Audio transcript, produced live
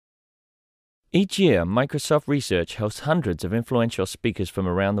Each year, Microsoft Research hosts hundreds of influential speakers from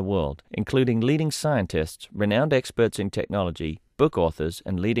around the world, including leading scientists, renowned experts in technology, book authors,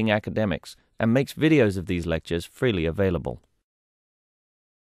 and leading academics, and makes videos of these lectures freely available.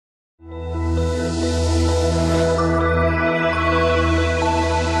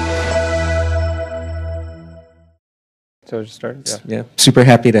 So just start. Yeah, super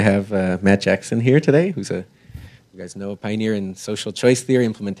happy to have Matt Jackson here today, who's you guys know, a pioneer in social choice theory,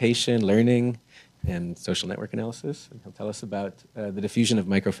 implementation, learning, and social network analysis. And he'll tell us about the diffusion of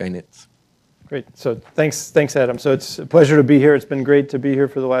microfinance. Great. So thanks, Adam. So it's a pleasure to be here. It's been great to be here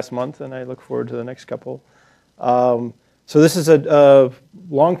for the last month, and I look forward to the next couple. So this is a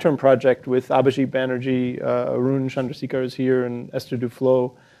long-term project with Abhijit Banerjee, Arun Chandrasekhar is here, and Esther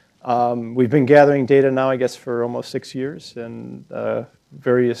Duflo. We've been gathering data now, I guess, for almost 6 years, and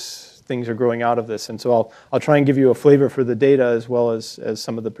various things are growing out of this. And so I'll try and give you a flavor for the data as well as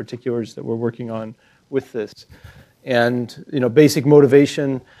some of the particulars that we're working on with this. And basic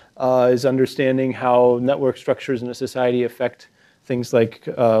motivation is understanding how network structures in a society affect things like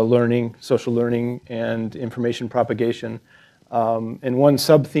learning, social learning, and information propagation. And one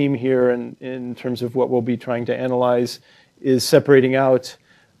sub-theme here in terms of what we'll be trying to analyze is separating out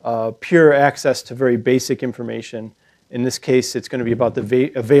pure access to very basic information. In this case, it's going to be about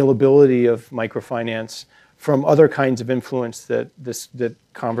the availability of microfinance from other kinds of influence that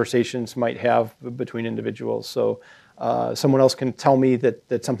conversations might have between individuals. So someone else can tell me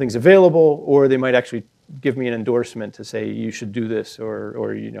that something's available, or they might actually give me an endorsement to say you should do this,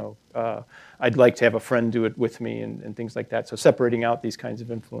 or I'd like to have a friend do it with me, and things like that. So separating out these kinds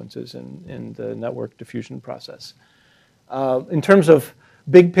of influences in the network diffusion process. In terms of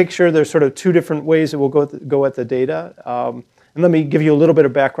big picture, there's sort of two different ways that we'll go at the data. And let me give you a little bit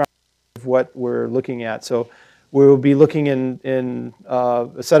of background of what we're looking at. So we'll be looking in a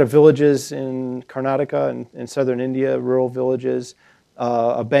set of villages in Karnataka and southern India, rural villages.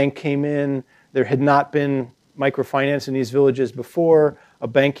 A bank came in. There had not been microfinance in these villages before. A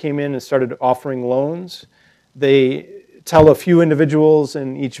bank came in and started offering loans. They tell a few individuals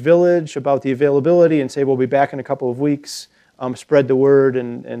in each village about the availability and say, we'll be back in a couple of weeks. Spread the word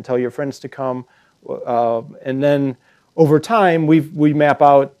and tell your friends to come. And then over time, we map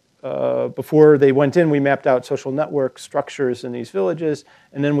out, before they went in, we mapped out social network structures in these villages.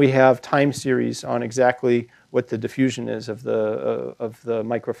 And then we have time series on exactly what the diffusion is of the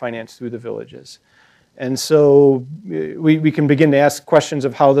microfinance through the villages. And so we can begin to ask questions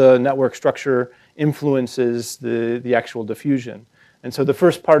of how the network structure influences the actual diffusion. And so the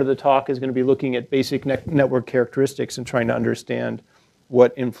first part of the talk is going to be looking at basic network characteristics and trying to understand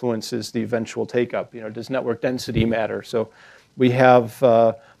what influences the eventual take-up. Does network density matter? So we have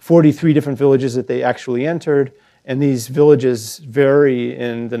 43 different villages that they actually entered, and these villages vary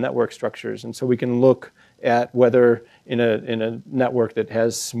in the network structures. And so we can look at whether in a network that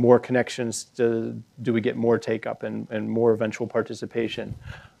has more connections, do we get more take-up and more eventual participation?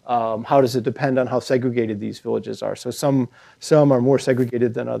 How does it depend on how segregated these villages are? So some are more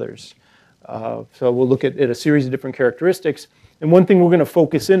segregated than others. So we'll look at a series of different characteristics. And one thing we're going to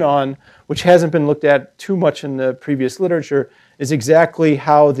focus in on, which hasn't been looked at too much in the previous literature, is exactly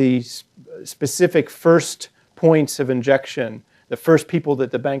how the specific first points of injection, the first people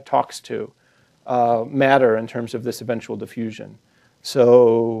that the bank talks to, matter in terms of this eventual diffusion.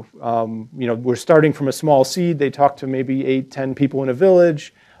 So we're starting from a small seed. They talk to maybe 8, 10 people in a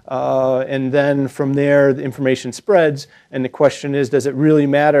village. And then from there, the information spreads. And the question is, does it really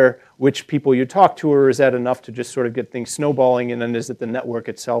matter which people you talk to, or is that enough to just sort of get things snowballing? And then is it the network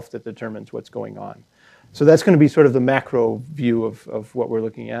itself that determines what's going on? So that's going to be sort of the macro view of what we're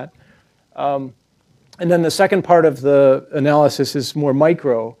looking at. And then the second part of the analysis is more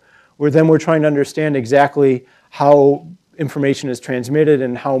micro, where then we're trying to understand exactly how information is transmitted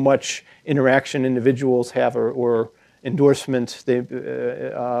and how much interaction individuals have or endorsement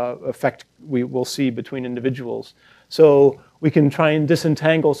effect we will see between individuals. So we can try and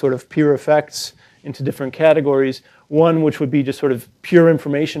disentangle sort of peer effects into different categories. One which would be just sort of pure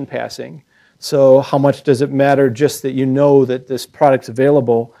information passing. So how much does it matter just that you know that this product's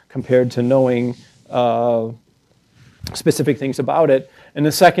available compared to knowing specific things about it? And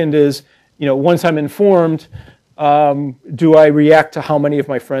the second is, once I'm informed, do I react to how many of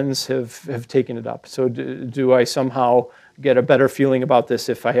my friends have taken it up? So do I somehow get a better feeling about this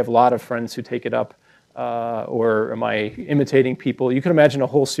if I have a lot of friends who take it up? Or am I imitating people? You can imagine a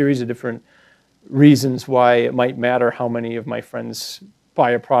whole series of different reasons why it might matter how many of my friends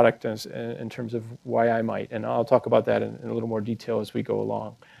buy a product in terms of why I might. And I'll talk about that in a little more detail as we go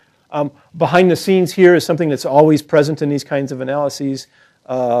along. Behind the scenes here is something that's always present in these kinds of analyses,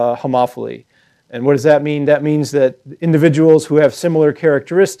 homophily. And what does that mean? That means that individuals who have similar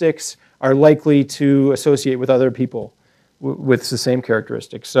characteristics are likely to associate with other people with the same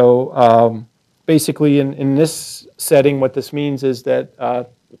characteristics. So basically in this setting, what this means is that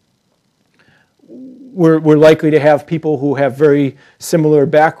we're likely to have people who have very similar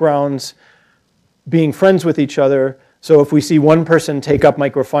backgrounds being friends with each other. So if we see one person take up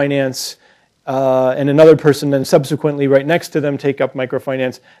microfinance and another person then subsequently right next to them take up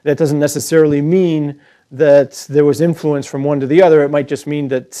microfinance, that doesn't necessarily mean that there was influence from one to the other. It might just mean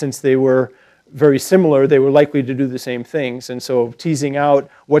that since they were very similar, they were likely to do the same things. And so teasing out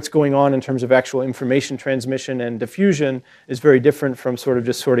what's going on in terms of actual information transmission and diffusion is very different from sort of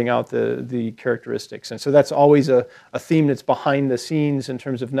just sorting out the characteristics. And so that's always a theme that's behind the scenes in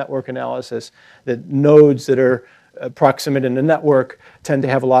terms of network analysis, that nodes that are proximate in the network tend to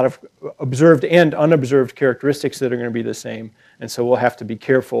have a lot of observed and unobserved characteristics that are going to be the same. And so we'll have to be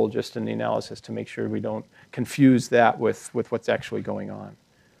careful just in the analysis to make sure we don't confuse that with what's actually going on.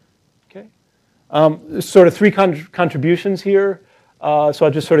 Okay. Sort of three contributions here. So I'll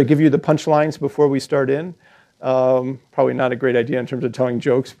just sort of give you the punchlines before we start in. Probably not a great idea in terms of telling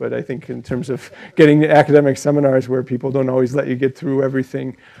jokes, but I think in terms of getting to academic seminars where people don't always let you get through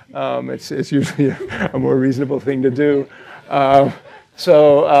everything, it's usually a more reasonable thing to do.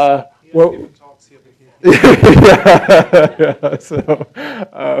 So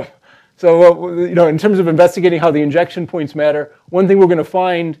in terms of investigating how the injection points matter, one thing we're going to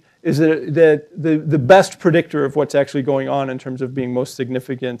find is that the best predictor of what's actually going on in terms of being most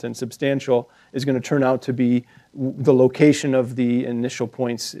significant and substantial is going to turn out to be the location of the initial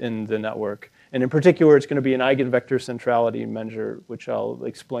points in the network. And in particular, it's going to be an eigenvector centrality measure, which I'll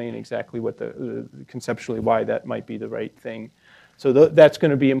explain exactly what conceptually why that might be the right thing. So that's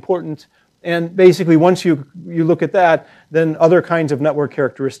going to be important. And basically, once you look at that, then other kinds of network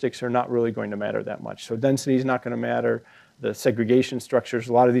characteristics are not really going to matter that much. So density is not going to matter. The segregation structures,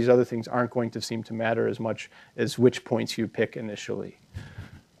 a lot of these other things aren't going to seem to matter as much as which points you pick initially.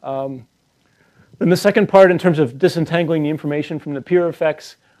 Then the second part, in terms of disentangling the information from the peer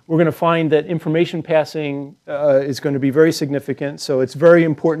effects, we're going to find that information passing is going to be very significant. So it's very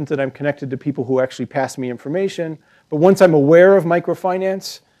important that I'm connected to people who actually pass me information. But once I'm aware of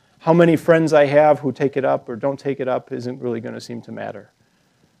microfinance, how many friends I have who take it up or don't take it up isn't really going to seem to matter.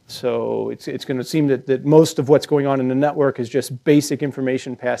 So it's going to seem that most of what's going on in the network is just basic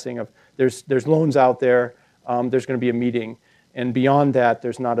information passing of there's loans out there, there's going to be a meeting. And beyond that,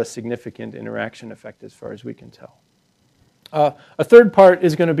 there's not a significant interaction effect as far as we can tell. A third part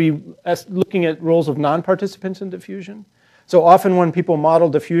is going to be looking at roles of non-participants in diffusion. So often when people model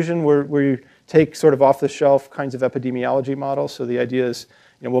diffusion, we take sort of off-the-shelf kinds of epidemiology models. So the idea is,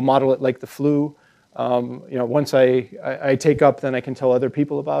 we'll model it like the flu. Once I take up, then I can tell other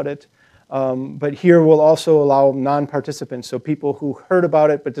people about it. But here we'll also allow non-participants, so people who heard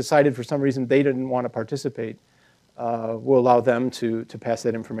about it but decided for some reason they didn't want to participate, we'll allow them to pass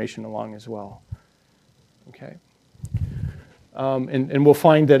that information along as well. Okay. And we'll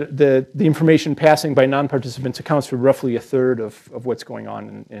find that the information passing by non-participants accounts for roughly a third of what's going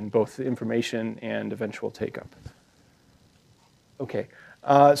on in both information and eventual take-up. Okay.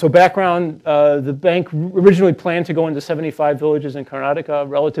 So background, the bank originally planned to go into 75 villages in Karnataka,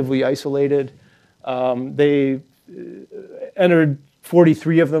 relatively isolated. They entered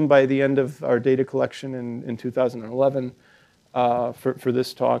 43 of them by the end of our data collection in 2011 for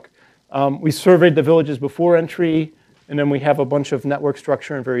this talk. We surveyed the villages before entry, and then we have a bunch of network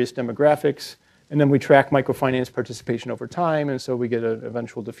structure and various demographics, and then we track microfinance participation over time, and so we get an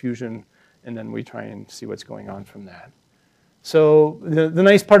eventual diffusion, and then we try and see what's going on from that. So the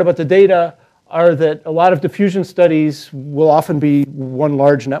nice part about the data are that a lot of diffusion studies will often be one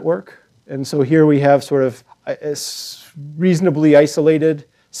large network. And so here we have sort of reasonably isolated,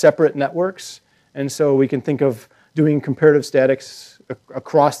 separate networks. And so we can think of doing comparative statics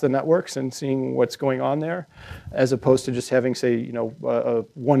across the networks and seeing what's going on there, as opposed to just having, say,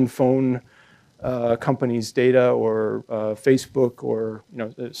 one phone company's data or Facebook or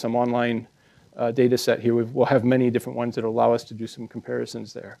some online data set. Here we'll have many different ones that allow us to do some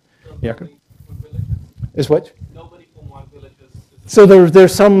comparisons there. So Yeah. Is what? Nobody from one village is So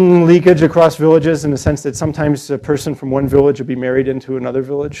there's some leakage across villages in the sense that sometimes a person from one village will be married into another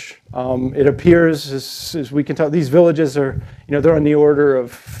village. It appears, as we can tell, these villages are, they're on the order of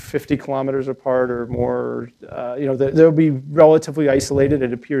 50 kilometers apart or more. They'll be relatively isolated.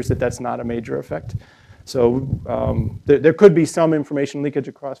 It appears that that's not a major effect. So there could be some information leakage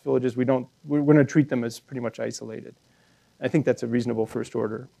across villages. We're going to treat them as pretty much isolated. I think that's a reasonable first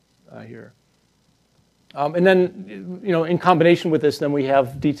order here. And then, in combination with this, then we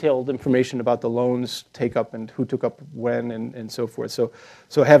have detailed information about the loans take up and who took up when and so forth.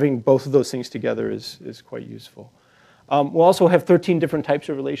 So having both of those things together is quite useful. We'll also have 13 different types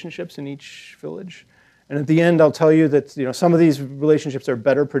of relationships in each village. And at the end, I'll tell you that some of these relationships are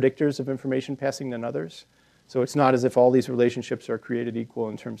better predictors of information passing than others. So it's not as if all these relationships are created equal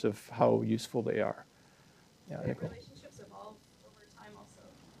in terms of how useful they are. Yeah, Nicole. Relationships evolve over time also?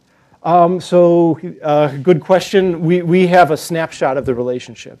 Good question. We have a snapshot of the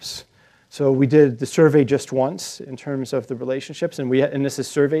relationships. So we did the survey just once in terms of the relationships, and this is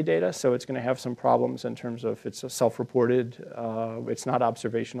survey data, so it's going to have some problems in terms of it's self-reported. It's not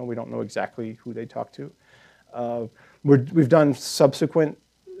observational. We don't know exactly who they talk to. We've done subsequent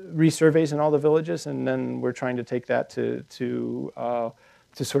resurveys in all the villages, and then we're trying to take that to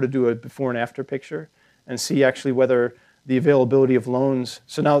sort of do a before and after picture and see actually whether the availability of loans.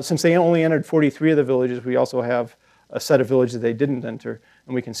 So now, since they only entered 43 of the villages, we also have a set of villages that they didn't enter,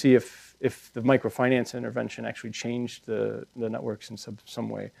 and we can see if the microfinance intervention actually changed the networks in some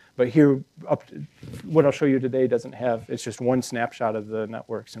way. But here, what I'll show you today doesn't have, it's just one snapshot of the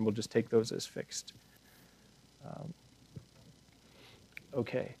networks, and we'll just take those as fixed.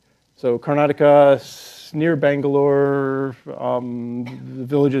 Okay, so Karnataka, near Bangalore, the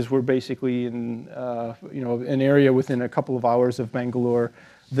villages were basically in an area within a couple of hours of Bangalore.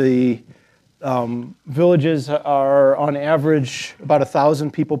 The villages are on average about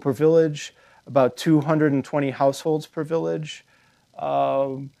 1,000 people per village, about 220 households per village.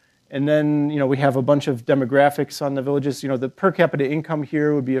 And then we have a bunch of demographics on the villages. The per capita income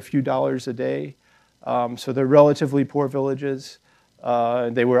here would be a few dollars a day. So they're relatively poor villages.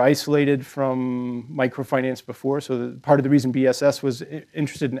 They were isolated from microfinance before, so part of the reason BSS was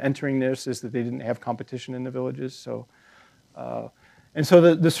interested in entering this is that they didn't have competition in the villages. So, and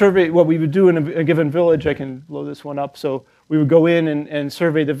so the survey, what we would do in a given village, I can blow this one up. So we would go in and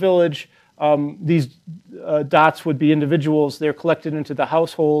survey the village. These dots would be individuals. They're collected into the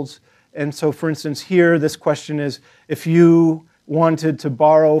households. And so, for instance, here, this question is, if you wanted to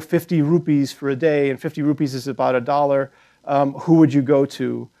borrow 50 rupees for a day, and 50 rupees is about $1, who would you go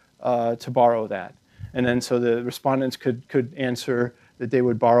to borrow that? And then so the respondents could answer that they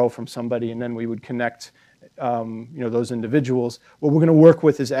would borrow from somebody, and then we would connect those individuals. What we're going to work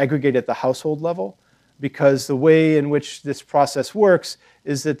with is aggregate at the household level, because the way in which this process works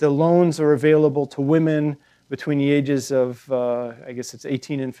is that the loans are available to women between the ages of, I guess it's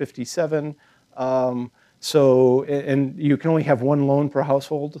 18 and 57. So, and you can only have one loan per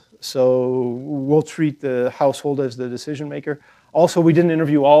household, so we'll treat the household as the decision maker. Also, we didn't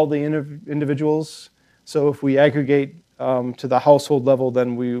interview all the individuals, so if we aggregate to the household level,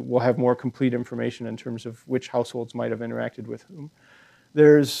 then we will have more complete information in terms of which households might have interacted with whom.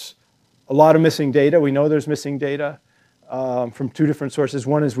 There's a lot of missing data. We know there's missing data from two different sources.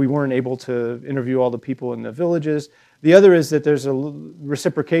 One is we weren't able to interview all the people in the villages. The other is that there's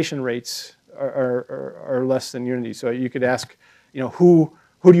reciprocation rates are less than unity. So you could ask, who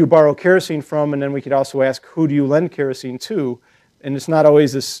do you borrow kerosene from? And then we could also ask, who do you lend kerosene to? And it's not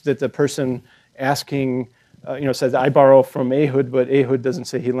always that the person asking, says, I borrow from Ehud, but Ehud doesn't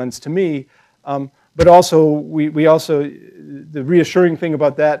say he lends to me. But also, we also, the reassuring thing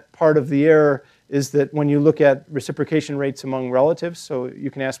about that part of the error is that when you look at reciprocation rates among relatives, so you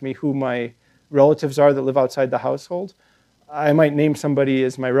can ask me who my relatives are that live outside the household, I might name somebody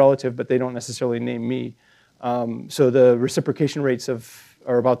as my relative, but they don't necessarily name me. So the reciprocation rates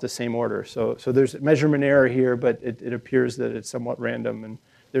are about the same order. So there's measurement error here, but it appears that it's somewhat random. And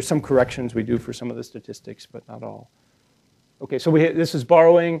there's some corrections we do for some of the statistics, but not all. Okay, so this is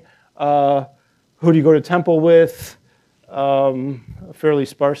borrowing. Who do you go to temple with? A fairly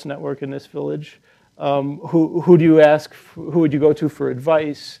sparse network in this village. Who do you ask? Who would you go to for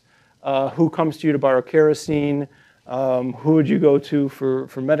advice? Who comes to you to borrow kerosene? Who would you go to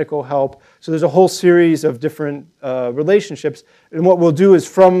for medical help? So there's a whole series of different relationships. And what we'll do is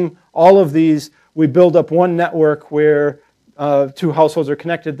from all of these, we build up one network where two households are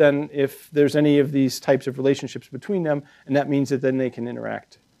connected then if there's any of these types of relationships between them, and that means that then they can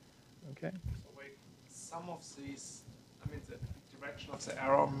interact. Okay? So wait, some of these, the direction of the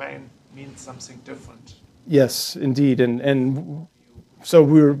arrow means something different. Yes, indeed. And so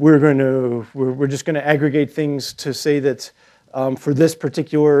we're just going to aggregate things to say that for this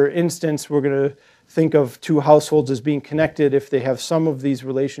particular instance, we're going to think of two households as being connected if they have some of these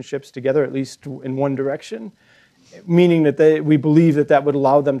relationships together, at least in one direction, meaning that we believe that would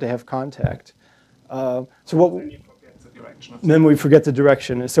allow them to have contact. Then you forget the direction of then we forget the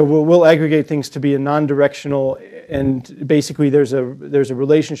direction. And so we'll aggregate things to be a non-directional and basically there's a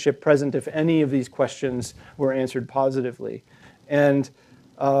relationship present if any of these questions were answered positively. And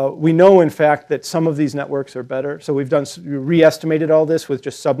we know, in fact, that some of these networks are better. So we re-estimated all this with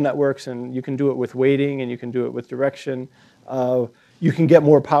just subnetworks, and you can do it with weighting, and you can do it with direction. You can get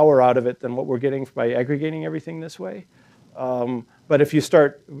more power out of it than what we're getting by aggregating everything this way. But if you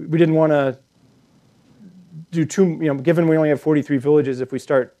start, we didn't want to do given we only have 43 villages, if we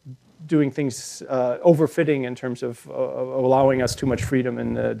start doing things overfitting in terms of allowing us too much freedom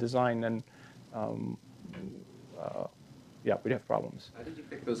in the design, then yeah, we'd have problems. How did you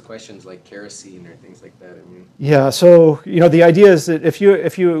pick those questions like kerosene or things like that? I mean, yeah, so the idea is that if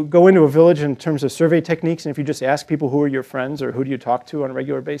you go into a village in terms of survey techniques, and if you just ask people who are your friends or who do you talk to on a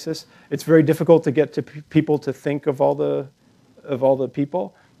regular basis, it's very difficult to get to people to think of all the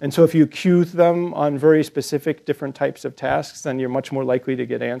people. And so if you cue them on very specific different types of tasks, then you're much more likely to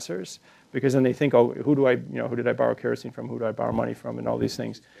get answers, because then they think, oh, who did I borrow kerosene from? Who do I borrow money from? And all these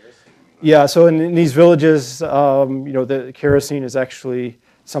things. Yeah, so in these villages, the kerosene is actually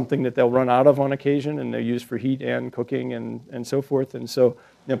something that they'll run out of on occasion, and they're used for heat and cooking and so forth. And so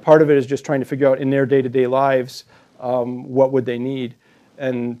part of it is just trying to figure out in their day-to-day lives what would they need.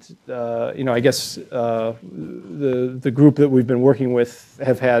 And I guess the group that we've been working with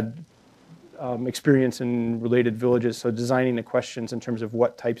have had experience in related villages, so designing the questions in terms of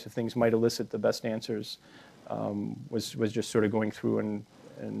what types of things might elicit the best answers was just sort of going through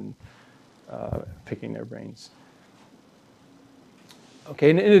and picking their brains. Okay,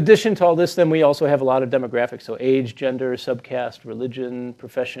 and in addition to all this, then we also have a lot of demographics, so age, gender, subcaste, religion,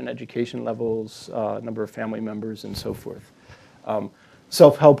 profession, education levels, number of family members, and so forth.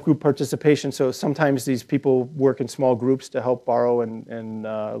 Self-help group participation, so sometimes these people work in small groups to help borrow and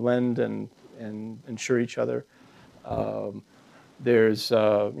lend and insure each other. There's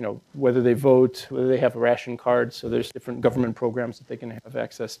whether they vote, whether they have a ration card, so there's different government programs that they can have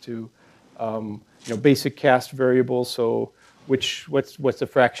access to. Basic caste variables, so what's the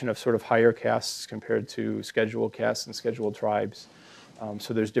fraction of sort of higher castes compared to scheduled castes and scheduled tribes.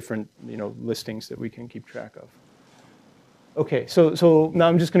 So there's different listings that we can keep track of. Okay, so now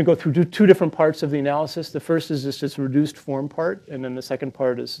I'm just going to go through two different parts of the analysis. The first is this reduced form part, and then the second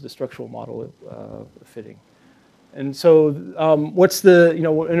part is the structural model fitting. And so what's the,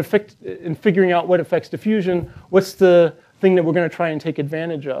 in figuring out what affects diffusion, what's the thing that we're going to try and take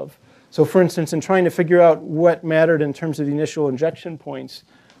advantage of? So for instance, in trying to figure out what mattered in terms of the initial injection points,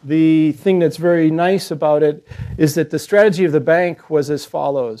 the thing that's very nice about it is that the strategy of the bank was as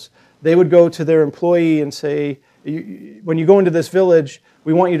follows. They would go to their employee and say, when you go into this village,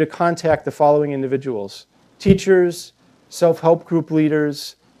 we want you to contact the following individuals: teachers, self-help group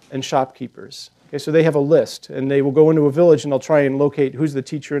leaders, and shopkeepers. Okay, so they have a list, and they will go into a village and they'll try and locate who's the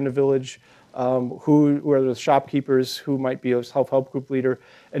teacher in the village, who are the shopkeepers, who might be a self-help group leader,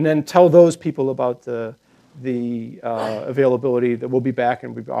 and then tell those people about the availability that we'll be back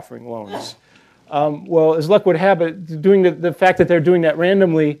and we'll be offering loans. Well, as luck would have it, doing the fact that they're doing that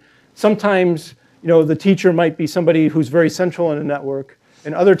randomly, sometimes the teacher might be somebody who's very central in a network,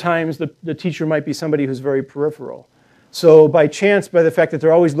 and other times the teacher might be somebody who's very peripheral. So by chance, by the fact that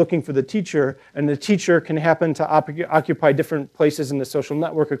they're always looking for the teacher, and the teacher can happen to occupy different places in the social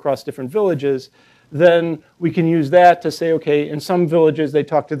network across different villages, then we can use that to say, okay, in some villages they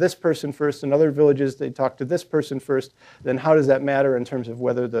talk to this person first, in other villages they talk to this person first, then how does that matter in terms of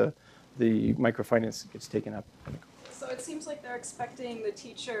whether the microfinance gets taken up? So it seems like they're expecting the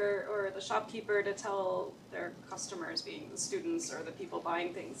teacher or the shopkeeper to tell their customers, being the students or the people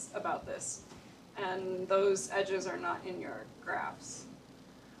buying things, about this. And those edges are not in your graphs.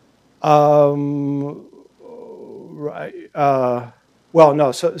 Right. Well,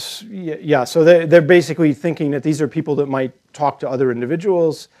 no. So yeah. So they're basically thinking that these are people that might talk to other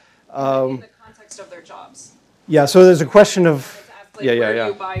individuals. In the context of their jobs. Yeah. So there's a question of where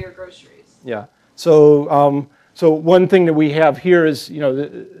you buy your groceries. Yeah. So so one thing that we have here is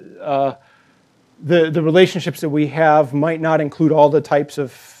the relationships that we have might not include all the types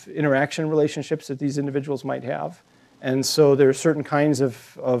of interaction relationships that these individuals might have. And so there are certain kinds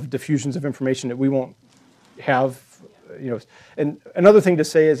of diffusions of information that we won't have. And another thing to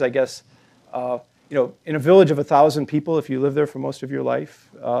say is, I guess, in a village of 1,000 people, if you live there for most of your life,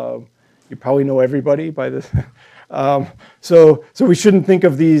 you probably know everybody by the. So we shouldn't think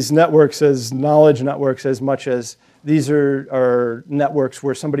of these networks as knowledge networks as much as these are networks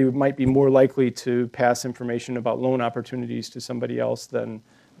where somebody might be more likely to pass information about loan opportunities to somebody else than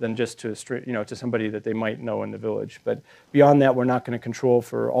just to somebody that they might know in the village. But beyond that, we're not going to control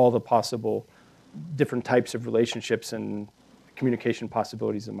for all the possible different types of relationships and communication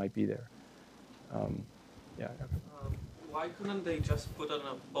possibilities that might be there. Yeah. Why couldn't they just put on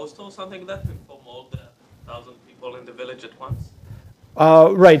a poster or something like that to inform all the 1,000 people in the village at once?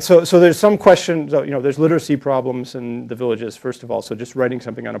 Right. So there's some question. So, there's literacy problems in the villages. First of all, so just writing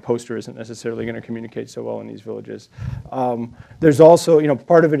something on a poster isn't necessarily going to communicate so well in these villages. There's also,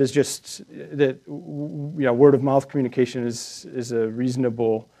 part of it is just that, word of mouth communication is a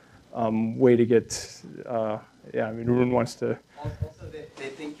reasonable way to get. Ruben wants to. Also, they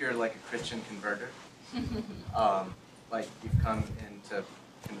think you're like a Christian converter. Like you've come in to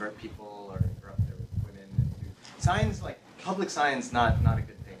convert people or interrupt their women. Signs like. Public signs not a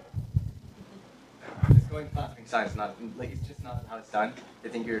good thing. Just going clapping signs it's just not how it's done. They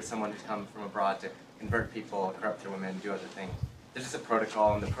think you're someone who's come from abroad to convert people, corrupt their women, do other things. There's just a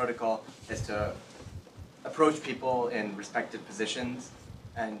protocol, and the protocol is to approach people in respected positions,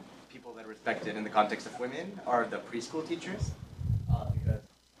 and people that are respected in the context of women are the preschool teachers, because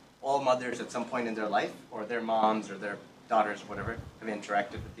all mothers at some point in their life, or their moms or their daughters, or whatever, have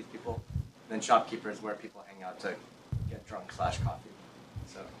interacted with these people. And then shopkeepers, where people hang out to get drunk / coffee.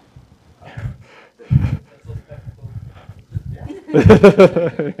 So,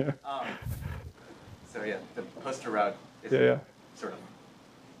 so yeah, the poster route is sort of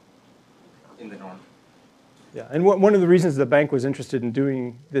in the norm. Yeah, and one of the reasons the bank was interested in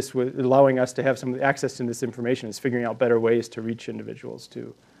doing this, with allowing us to have some access to this information, is figuring out better ways to reach individuals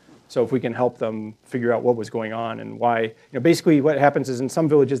too. So if we can help them figure out what was going on and why, basically what happens is in some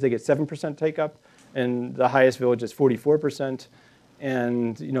villages they get 7% take up, and the highest village is 44%.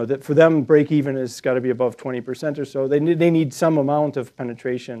 And that for them, break even has got to be above 20% or so. They need some amount of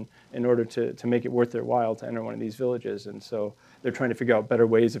penetration in order to make it worth their while to enter one of these villages. And so they're trying to figure out better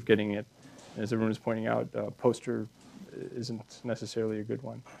ways of getting it. As everyone was pointing out, poster isn't necessarily a good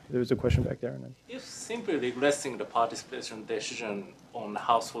one. There was a question back there. And then. If simply regressing the participation decision on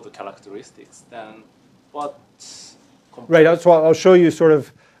household characteristics, then what? Right. So I'll show you sort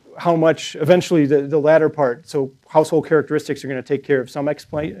of how much, eventually the latter part, so household characteristics are going to take care of some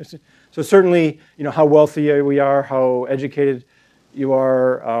explanation. So certainly, how wealthy we are, how educated you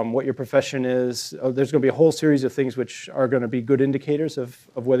are, what your profession is. There's going to be a whole series of things which are going to be good indicators of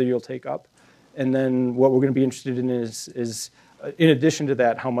whether you'll take up. And then what we're going to be interested in is in addition to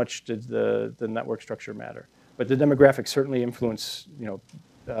that, how much did the network structure matter? But the demographics certainly influence,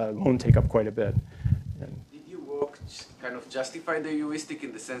 loan take up quite a bit. Kind of justify the heuristic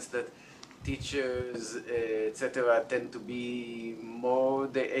in the sense that teachers, etc., tend to be more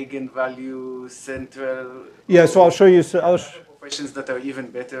the eigenvalue central. Yeah, so I'll show you. Professions that are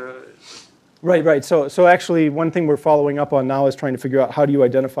even better. Right. So actually, one thing we're following up on now is trying to figure out how do you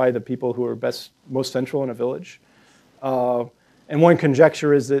identify the people who are most central in a village. And one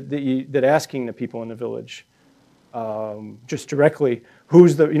conjecture is that asking the people in the village just directly,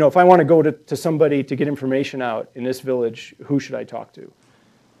 who's the, if I want to go to somebody to get information out in this village, who should I talk to?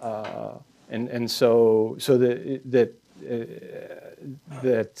 So we'll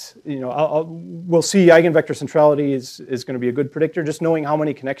see eigenvector centrality is going to be a good predictor. Just knowing how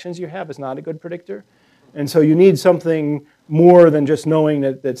many connections you have is not a good predictor. And so you need something more than just knowing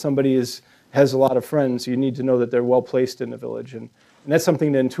that somebody has a lot of friends. You need to know that they're well placed in the village. And that's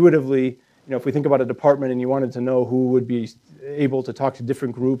something that intuitively, if we think about a department and you wanted to know who would be able to talk to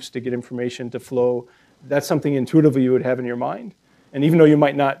different groups to get information to flow, that's something intuitively you would have in your mind. And even though you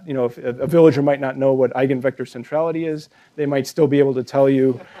might not, if a villager might not know what eigenvector centrality is, they might still be able to tell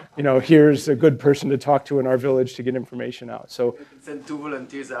you, here's a good person to talk to in our village to get information out. So you can send 2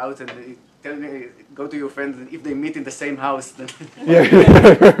 volunteers out and tell me, go to your friends, and if they meet in the same house, then yeah,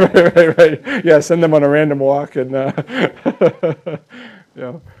 right. Yeah, send them on a random walk and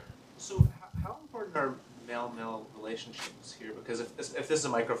So how important are male-male relationships here? Because if this is a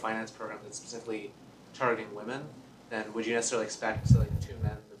microfinance program that's specifically targeting women, then would you necessarily expect 2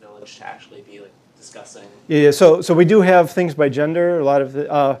 men in the village to actually be discussing? Yeah. So we do have things by gender. A lot of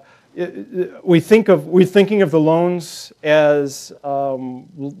we're thinking of the loans as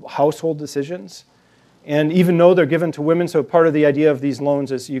household decisions, and even though they're given to women, so part of the idea of these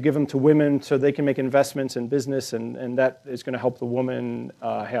loans is you give them to women so they can make investments in business, and that is going to help the woman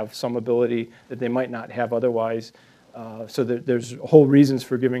have some ability that they might not have otherwise. So there's whole reasons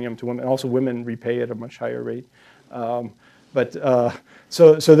for giving them to women. Also, women repay at a much higher rate.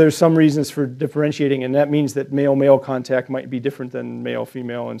 So there's some reasons for differentiating, and that means that male-male contact might be different than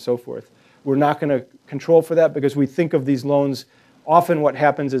male-female and so forth. We're not going to control for that because we think of these loans, often what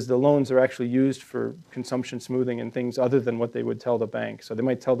happens is the loans are actually used for consumption smoothing and things other than what they would tell the bank. So they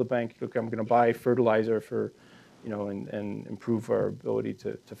might tell the bank, look, I'm going to buy fertilizer for, and improve our ability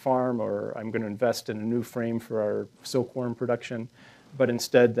to farm, or I'm going to invest in a new frame for our silkworm production. but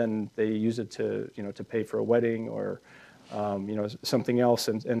instead then they use it to, to pay for a wedding or, something else.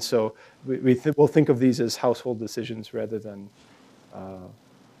 And so we'll think of these as household decisions rather than,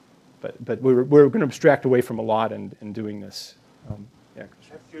 but we're going to abstract away from a lot in doing this. Yeah.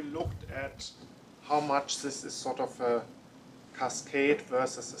 Have you looked at how much this is sort of a cascade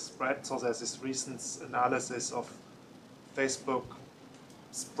versus a spread? So there's this recent analysis of Facebook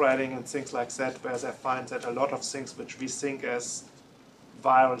spreading and things like that, where they find that a lot of things which we think as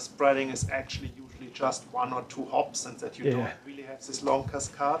viral spreading is actually usually just one or two hops, and that you don't really have this long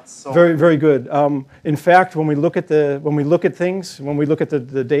cascades. So very, very good. In fact, when we look at the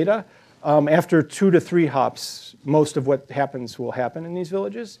data, after 2 to 3 hops, most of what happens will happen in these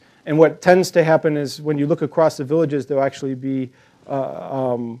villages. And what tends to happen is when you look across the villages, there'll actually be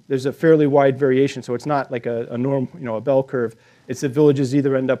there's a fairly wide variation. So it's not like a norm, a bell curve. It's that villages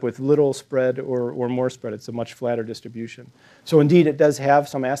either end up with little spread or more spread. It's a much flatter distribution. So indeed, it does have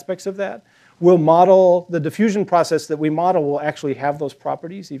some aspects of that. We'll model the diffusion process that we model will actually have those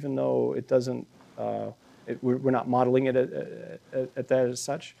properties, even though it doesn't. We're not modeling it at that as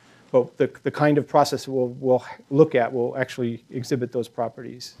such. But the kind of process we'll look at will actually exhibit those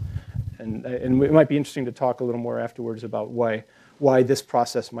properties. And it might be interesting to talk a little more afterwards about why this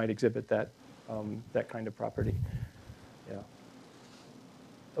process might exhibit that kind of property. Yeah.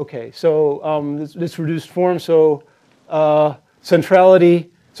 Okay, so this reduced form, so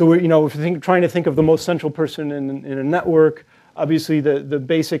centrality. So we're, if you're trying to think of the most central person in a network, obviously the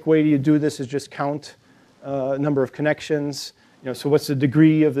basic way you do this is just count number of connections. So what's the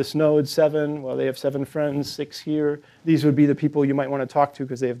degree of this node? 7. Well, they have 7 friends, 6 here. These would be the people you might want to talk to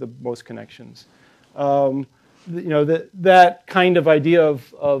because they have the most connections. That kind of idea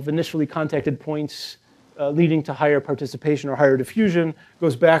of initially contacted points leading to higher participation or higher diffusion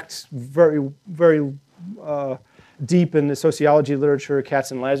goes back very, very deep in the sociology literature. Katz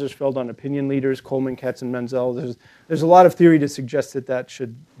and Lazarsfeld on opinion leaders, Coleman, Katz, and Menzel. There's a lot of theory to suggest that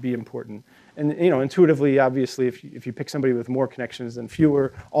should be important. And intuitively, obviously, if you pick somebody with more connections than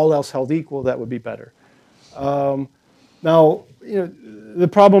fewer, all else held equal, that would be better. Now, the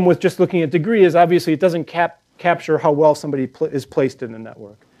problem with just looking at degree is obviously it doesn't capture how well somebody is placed in the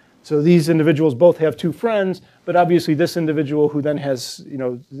network. So these individuals both have 2 friends, but obviously this individual who then has,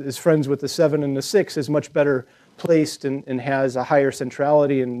 is friends with the 7 and the 6 is much better placed and has a higher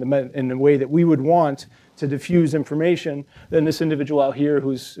centrality in the way that we would want to diffuse information than this individual out here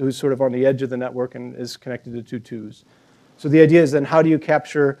who's sort of on the edge of the network and is connected to 2 2s. So the idea is then how do you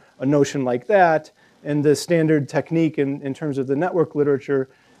capture a notion like that? And the standard technique in terms of the network literature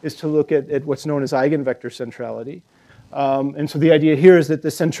is to look at what's known as eigenvector centrality. And so the idea here is that the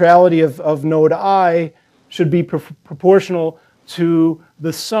centrality of node I should be proportional to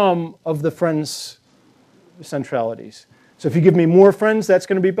the sum of the friends' centralities. So if you give me more friends, that's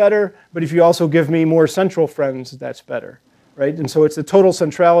going to be better. But if you also give me more central friends, that's better, right? And so it's the total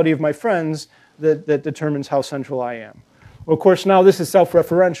centrality of my friends that determines how central I am. Well, of course, now this is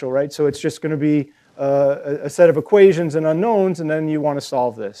self-referential, right? So it's just going to be a set of equations and unknowns, and then you want to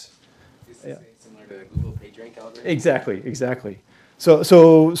solve this. Is this similar to the Google PageRank algorithm? Exactly.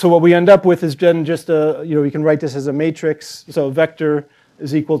 So what we end up with is then just we can write this as a matrix. So a vector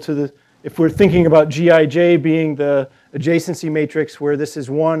is equal to the, if we're thinking about Gij being the adjacency matrix where this is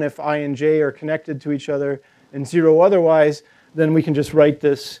 1 if I and j are connected to each other and 0 otherwise, then we can just write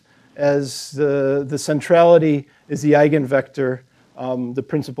this as the centrality is the eigenvector, the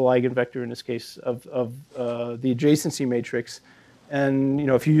principal eigenvector in this case of the adjacency matrix. And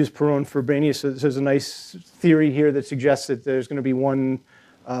if you use Perron-Frobenius, there's a nice theory here that suggests that there's going to be one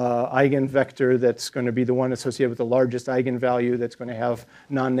eigenvector that's going to be the one associated with the largest eigenvalue that's going to have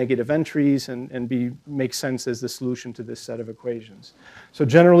non-negative entries and make sense as the solution to this set of equations. So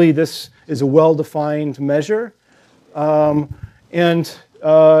generally, this is a well-defined measure. As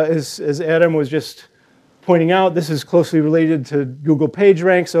Adam was just pointing out, this is closely related to Google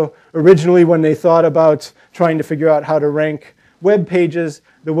PageRank. So originally, when they thought about trying to figure out how to rank web pages,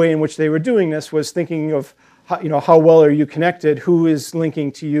 the way in which they were doing this was thinking of how well are you connected, who is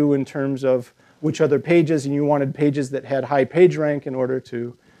linking to you in terms of which other pages, and you wanted pages that had high page rank in order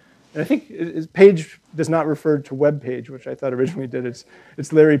to, and I think page does not refer to web page, which I thought originally did. It's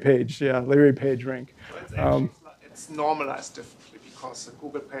Larry Page, Larry Page rank. So it's normalized differently because the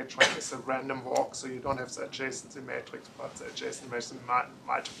Google PageRank is a random walk, so you don't have the adjacency matrix, but the adjacency matrix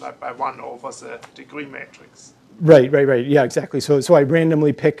multiplied by 1 over the degree matrix. Right. Yeah, exactly. So I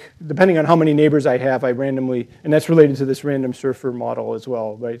randomly pick, depending on how many neighbors I have, I randomly, and that's related to this random surfer model as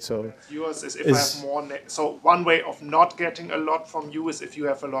well, right? So yours is if I have more, so one way of not getting a lot from you is if you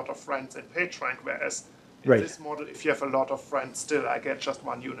have a lot of friends in PageRank, whereas In Right. this model, if you have a lot of friends, still I get just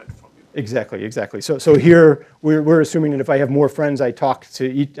 1 unit from you. Exactly, exactly. So here we're assuming that if I have more friends, I talk to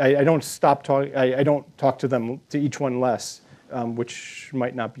each. I don't stop talking. I don't talk to them, to each one less, which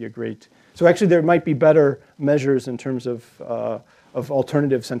might not be a great. So actually, there might be better measures in terms of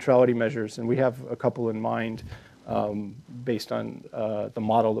alternative centrality measures, and we have a couple in mind based on the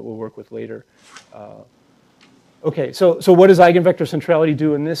model that we'll work with later. Okay, so what does eigenvector centrality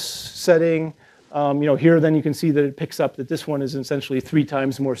do in this setting? Here then you can see that it picks up that this one is essentially 3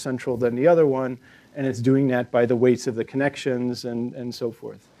 times more central than the other one, and it's doing that by the weights of the connections and so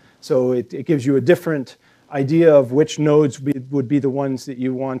forth. So it gives you a different idea of which nodes would be the ones that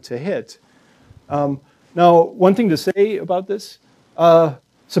you want to hit. Now, one thing to say about this,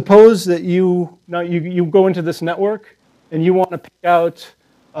 suppose that you go into this network and you want to pick out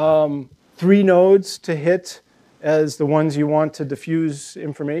 3 nodes to hit as the ones you want to diffuse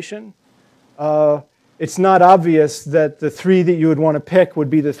information. It's not obvious that the 3 that you would want to pick would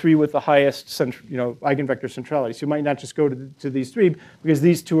be the 3 with the highest eigenvector centrality. So you might not just go to these 3 because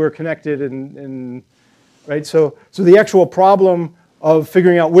these 2 are connected right? So the actual problem of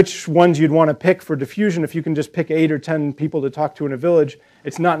figuring out which ones you'd want to pick for diffusion, if you can just pick 8 or 10 people to talk to in a village,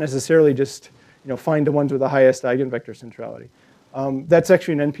 it's not necessarily just find the ones with the highest eigenvector centrality. That's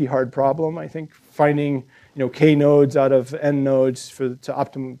actually an NP-hard problem, I think. Finding k nodes out of n nodes to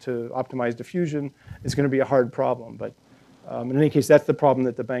optimize diffusion is going to be a hard problem. But in any case, that's the problem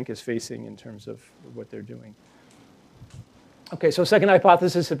that the bank is facing in terms of what they're doing. Okay, so second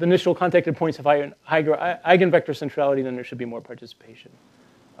hypothesis, if initial contacted points have higher eigenvector centrality, then there should be more participation.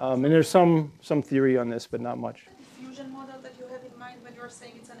 And there's some theory on this, but not much. The diffusion model that you have in mind when you're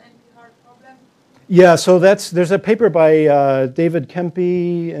saying it's an NP-hard problem? Yeah, so there's a paper by David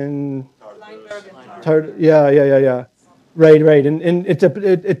Kempe and yeah. Right. And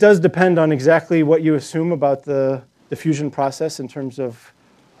it does depend on exactly what you assume about the diffusion process in terms of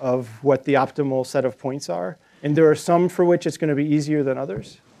what the optimal set of points are. And there are some for which it's going to be easier than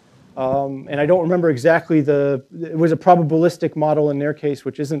others. And I don't remember exactly it was a probabilistic model in their case,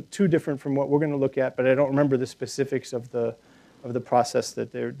 which isn't too different from what we're going to look at, but I don't remember the specifics of the process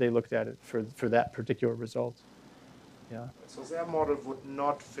that they looked at it for that particular result. Yeah. So their model would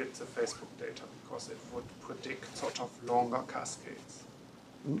not fit the Facebook data because it would predict sort of longer cascades.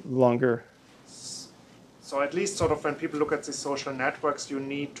 Longer. So at least sort of when people look at these social networks, you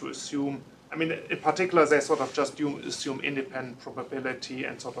need to assume, I mean, in particular, they sort of just assume independent probability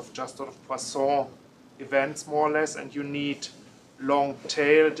and sort of Poisson events more or less, and you need long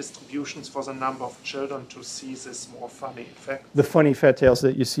tail distributions for the number of children to see this more funny effect. The funny fat tails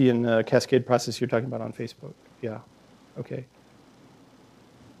that you see in the cascade process you're talking about on Facebook. Yeah. Okay.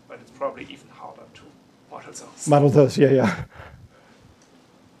 But it's probably even harder to model those. Model those, yeah.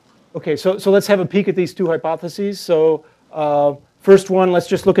 Okay, so let's have a peek at these 2 hypotheses. So first one, let's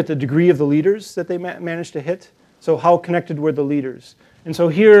just look at the degree of the leaders that they managed to hit. So how connected were the leaders? And so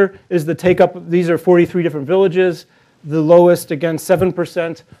here is the take-up. These are 43 different villages. The lowest, again,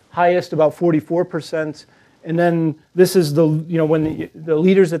 7%. Highest, about 44%. And then this is when the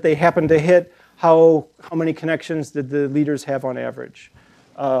leaders that they happen to hit, how many connections did the leaders have on average?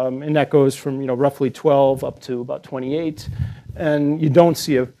 And that goes from roughly 12 up to about 28. And you don't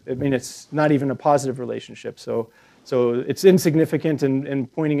see it's not even a positive relationship. So it's insignificant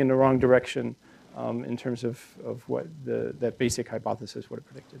and pointing in the wrong direction in terms of what that basic hypothesis would have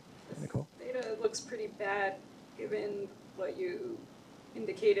predicted. Nicole? Data looks pretty bad given what you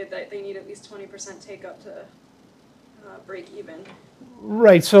indicated that they need at least 20% take up to break even.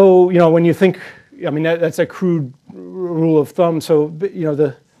 Right. So when you think, that's a crude rule of thumb. So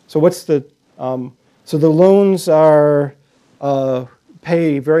what's the so the loans are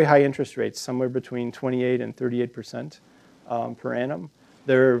pay very high interest rates, somewhere between 28 and 38% per annum.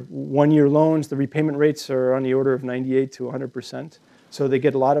 They're 1-year loans. The repayment rates are on the order of 98 to 100%. So they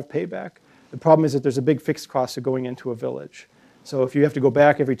get a lot of payback. The problem is that there's a big fixed cost of going into a village. So if you have to go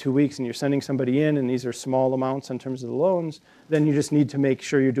back every 2 weeks and you're sending somebody in, and these are small amounts in terms of the loans, then you just need to make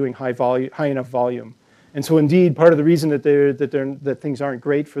sure you're doing high enough volume. And so indeed, part of the reason that things aren't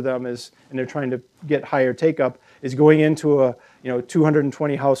great for them and they're trying to get higher take-up, is going into a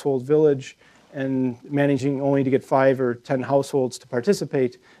 220 household village and managing only to get 5 or 10 households to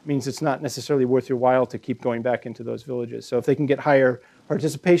participate means it's not necessarily worth your while to keep going back into those villages. So if they can get higher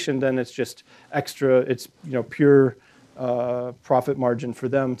participation, then it's just extra, it's pure profit margin for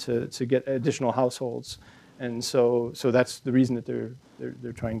them to get additional households. And so that's the reason that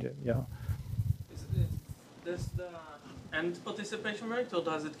they're trying to, Does the end participation rate, or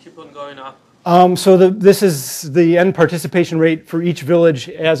does it keep on going up So this is the end participation rate for each village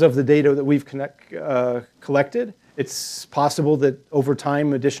as of the data that we've collected. It's possible that over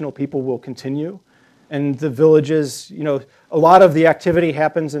time additional people will continue. And the villages, a lot of the activity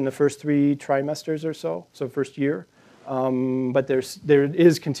happens in the first 3 trimesters or so first year. But there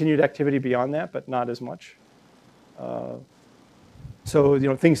is continued activity beyond that, but not as much.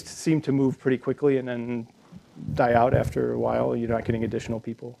 So things seem to move pretty quickly and then die out after a while. You're not getting additional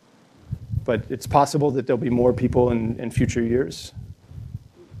people. But it's possible that there'll be more people in future years.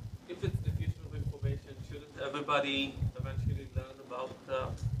 If it's diffusion of information, shouldn't everybody eventually learn about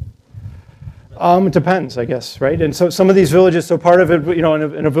it depends, I guess, right? And so some of these villages, so part of it,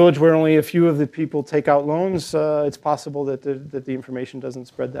 in a village where only a few of the people take out loans, it's possible that the information doesn't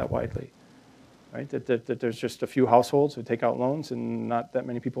spread that widely, right? That there's just a few households who take out loans, and not that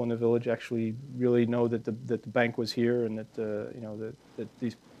many people in the village actually really know that the bank was here, and that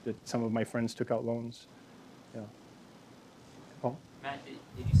that some of my friends took out loans. Yeah. Paul? Matt, did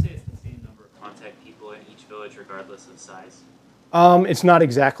you say it's the same number of contact people in each village regardless of size? It's not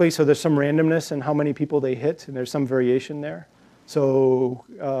exactly. So there's some randomness in how many people they hit, and there's some variation there. So,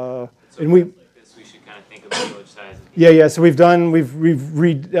 and we. Like this, we should kind of think of the village size. Yeah. So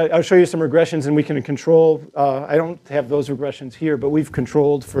I'll show you some regressions, and we can control. I don't have those regressions here, but we've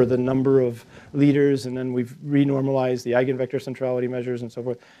controlled for the number of leaders, and then we've renormalized the eigenvector centrality measures and so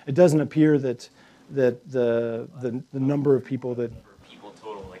forth. It doesn't appear that the number of people that. Number of people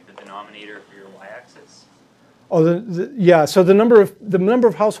total, like the denominator for your y-axis. Oh, yeah. So the number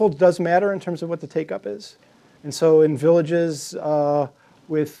of households does matter in terms of what the take-up is, and so in villages so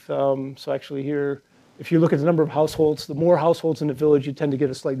actually here, if you look at the number of households, the more households in the village, you tend to get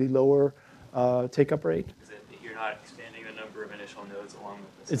a slightly lower take-up rate. You're not expanding the number of initial nodes along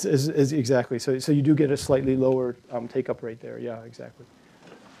with this. It's exactly. So you do get a slightly lower take-up rate there. Yeah, exactly.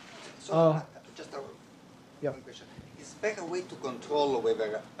 So just one question. Is there a way to control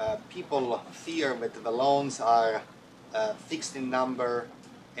whether people fear that the loans are fixed in number,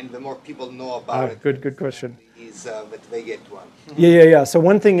 and the more people know about it, good question. Is that they get one? Yeah. So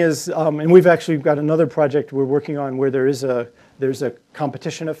one thing is, and we've actually got another project we're working on where there's a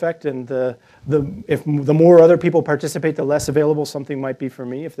competition effect, and if the more other people participate, the less available something might be for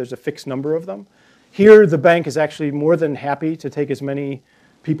me if there's a fixed number of them. Here, the bank is actually more than happy to take as many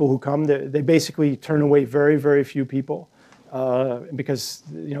people who come. They basically turn away very, very few people because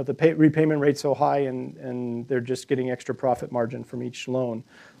the repayment rate's so high, and they're just getting extra profit margin from each loan.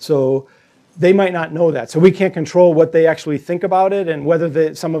 So they might not know that. So we can't control what they actually think about it, and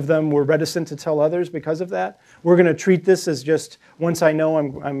whether some of them were reticent to tell others because of that. We're going to treat this as just, once I know,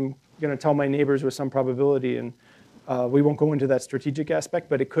 I'm going to tell my neighbors with some probability, and we won't go into that strategic aspect,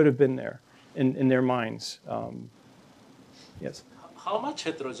 but it could have been there in their minds. Yes? How much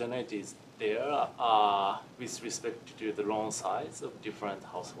heterogeneity is there with respect to the loan size of different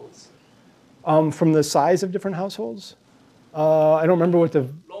households? From the size of different households? I don't remember what the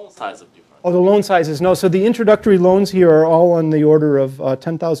loan size of different. Oh, the loan sizes. No, so the introductory loans here are all on the order of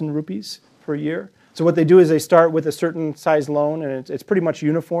 10,000 rupees per year. So what they do is they start with a certain size loan, and it's pretty much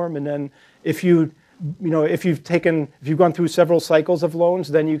uniform. And then if you've gone through several cycles of loans,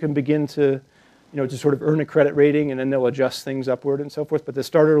 then you can begin to sort of earn a credit rating, and then they'll adjust things upward and so forth. But the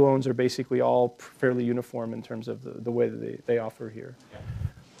starter loans are basically all fairly uniform in terms of the way that they offer here. Yeah.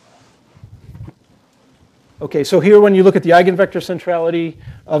 Okay, so here when you look at the eigenvector centrality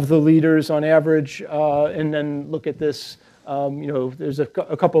of the leaders on average, and then look at this, there's a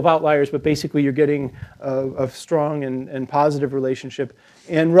couple of outliers, but basically you're getting a strong and positive relationship.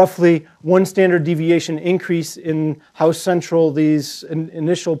 And roughly 1 standard deviation increase in how central these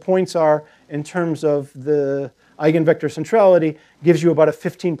initial points are in terms of the eigenvector centrality gives you about a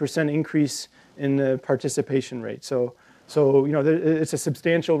 15% increase in the participation rate. So it's a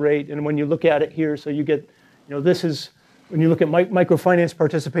substantial rate, and when you look at it here, so you get, this is, when you look at microfinance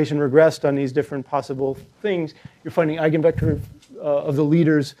participation regressed on these different possible things, you're finding eigenvector of the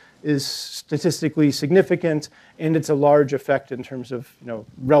leaders is statistically significant, and it's a large effect in terms of,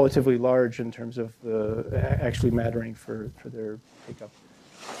 relatively large in terms of actually mattering for their take-up.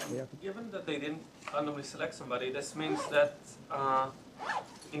 Yeah. Given that they didn't randomly select somebody, this means that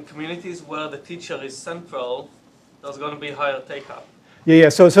in communities where the teacher is central, there's going to be higher take-up. Yeah.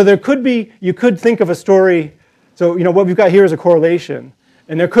 So there could be, you could think of a story. So what we've got here is a correlation,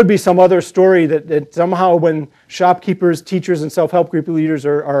 and there could be some other story that somehow when shopkeepers, teachers, and self-help group leaders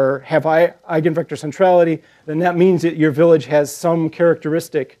have eigenvector centrality, then that means that your village has some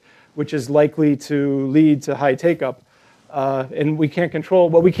characteristic which is likely to lead to high take-up. And we can't control.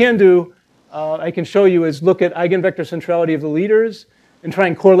 What we can do, I can show you, is look at eigenvector centrality of the leaders and try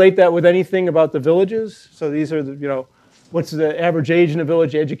and correlate that with anything about the villages. So these are the, what's the average age in a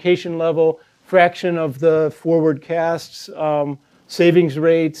village, education level, fraction of the forward casts, savings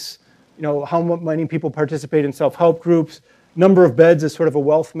rates, how many people participate in self-help groups, number of beds is sort of a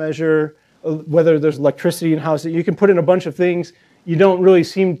wealth measure, whether there's electricity in houses. You can put in a bunch of things. You don't really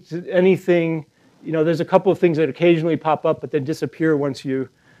seem to anything, there's a couple of things that occasionally pop up but then disappear once you,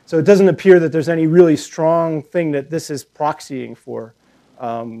 so it doesn't appear that there's any really strong thing that this is proxying for.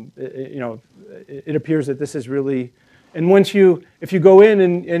 It appears that this is really, and once if you go in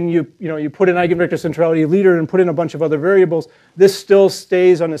and you put in eigenvector centrality leader and put in a bunch of other variables, this still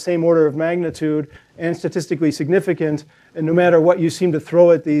stays on the same order of magnitude and statistically significant. And no matter what you seem to throw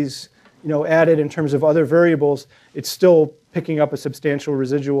at these, added in terms of other variables, it's still picking up a substantial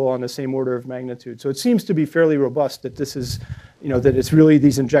residual on the same order of magnitude. So it seems to be fairly robust that this is, that it's really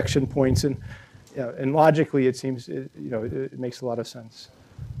these injection points, and logically it seems, it makes a lot of sense.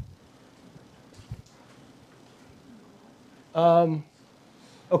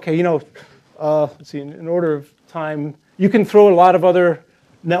 Okay, let's see, in order of time, you can throw a lot of other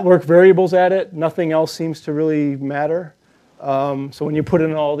network variables at it. Nothing else seems to really matter. So when you put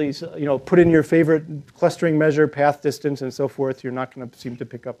in all these, put in your favorite clustering measure, path distance, and so forth, you're not going to seem to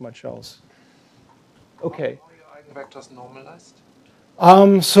pick up much else. Okay. Are your eigenvectors normalized?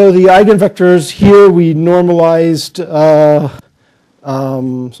 So the eigenvectors here we normalized. So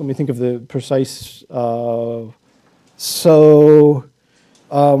let me think of the precise. We're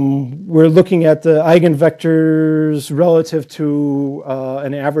looking at the eigenvectors relative to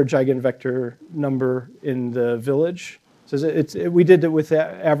an average eigenvector number in the village. So we did it with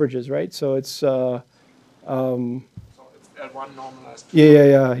averages, right? So it's so it's L1 normalized.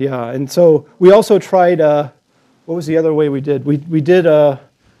 Yeah. And so we also tried. What was the other way we did? We did a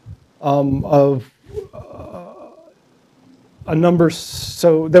number.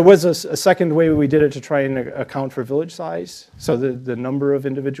 So there was a second way we did it to try and account for village size. So the number of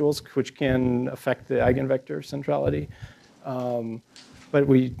individuals, which can affect the eigenvector centrality. But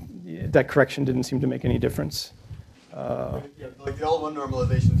that correction didn't seem to make any difference. Like the L1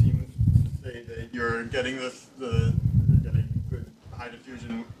 normalization seems to say that you're getting getting good high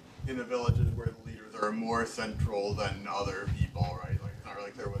diffusion in the villages where the leaders are more central than other people, right? Like it's not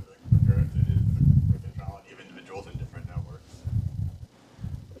really clear what the comparison is the centrality of individuals in different networks.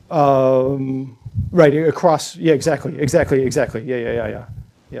 Right, across, yeah, exactly. Yeah. So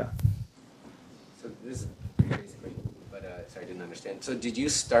this is crazy, but sorry, I didn't understand. So did you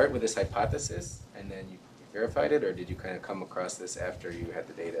start with this hypothesis and then you verified it, or did you kind of come across this after you had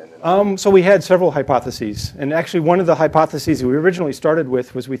the data? And then so we had several hypotheses, and actually one of the hypotheses we originally started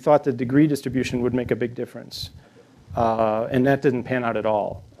with was we thought the degree distribution would make a big difference, and that didn't pan out at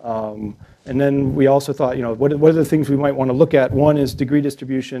all. And then we also thought, what are the things we might want to look at? One is degree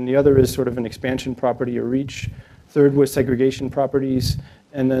distribution, the other is sort of an expansion property or reach, third was segregation properties,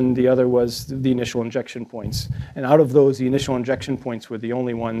 and then the other was the initial injection points. And out of those, the initial injection points were the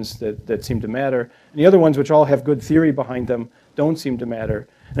only ones that seemed to matter. And the other ones, which all have good theory behind them, don't seem to matter.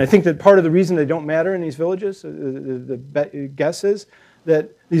 And I think that part of the reason they don't matter in these villages, the guess is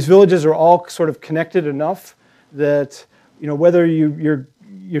that these villages are all sort of connected enough that whether you're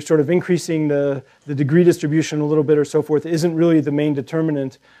sort of increasing the degree distribution a little bit or so forth isn't really the main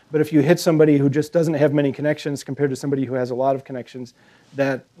determinant. But if you hit somebody who just doesn't have many connections compared to somebody who has a lot of connections,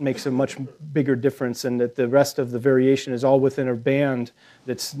 that makes a much bigger difference, and that the rest of the variation is all within a band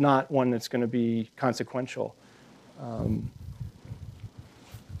that's not one that's going to be consequential.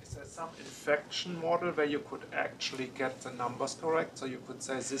 Is there some infection model where you could actually get the numbers correct? So you could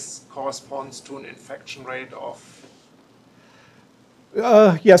say this corresponds to an infection rate of...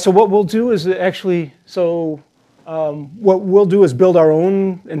 Yeah, so what we'll do is actually, what we'll do is build our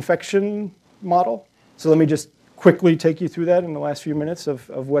own infection model. So let me just quickly take you through that in the last few minutes of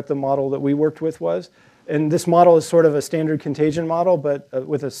what the model that we worked with was. And this model is sort of a standard contagion model, but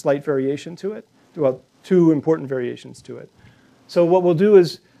with a slight variation to it, well, two important variations to it. So what we'll do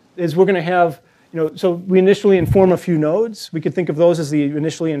is we're going to have, so we initially inform a few nodes. We could think of those as the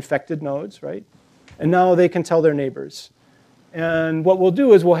initially infected nodes, right? And now they can tell their neighbors. And what we'll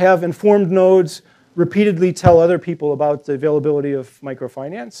do is we'll have informed nodes repeatedly tell other people about the availability of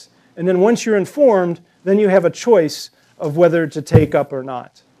microfinance. And then once you're informed, then you have a choice of whether to take up or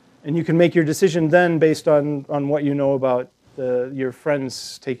not. And you can make your decision then based on what you know about your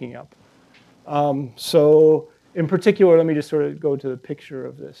friends taking up. So in particular, let me just sort of go to the picture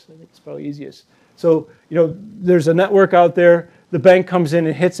of this. I think it's probably easiest. So there's a network out there. The bank comes in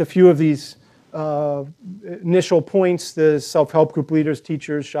and hits a few of these initial points, the self-help group leaders,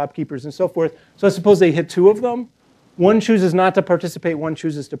 teachers, shopkeepers, and so forth. So I suppose they hit two of them. One chooses not to participate, one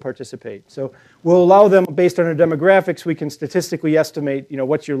chooses to participate. So we'll allow them, based on our demographics, we can statistically estimate,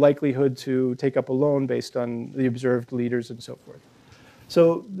 what's your likelihood to take up a loan based on the observed leaders and so forth.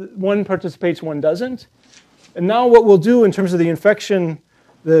 So one participates, one doesn't. And now what we'll do in terms of the infection,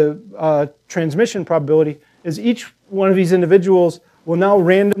 the transmission probability, is each one of these individuals will now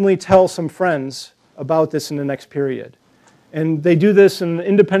randomly tell some friends about this in the next period. And they do this in an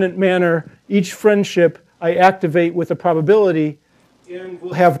independent manner. Each friendship I activate with a probability, and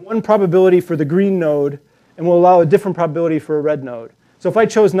we'll have one probability for the green node, and we'll allow a different probability for a red node. So if I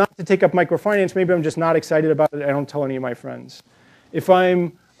chose not to take up microfinance, maybe I'm just not excited about it. I don't tell any of my friends. If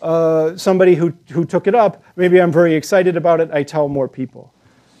I'm somebody who took it up, maybe I'm very excited about it. I tell more people.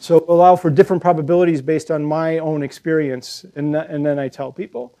 So allow for different probabilities based on my own experience, and then I tell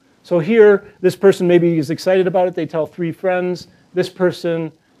people. So here, this person maybe is excited about it. They tell 3 friends. This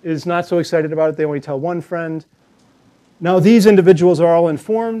person is not so excited about it. They only tell 1 friend. Now these individuals are all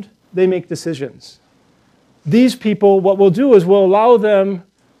informed. They make decisions. These people, what we'll do is we'll allow them,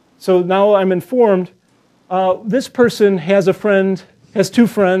 so now I'm informed, this person has a friend, has 2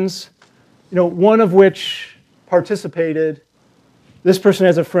 friends, one of which participated. This person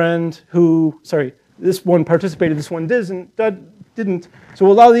has a friend who, this one participated, this one didn't. So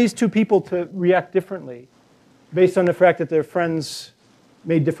we'll allow these 2 people to react differently based on the fact that their friends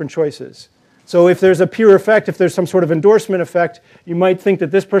made different choices. So if there's a peer effect, if there's some sort of endorsement effect, you might think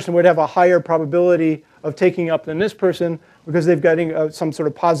that this person would have a higher probability of taking up than this person because they've got some sort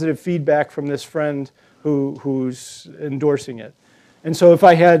of positive feedback from this friend who's endorsing it. And so if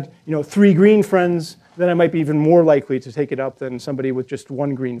I had 3 green friends, then I might be even more likely to take it up than somebody with just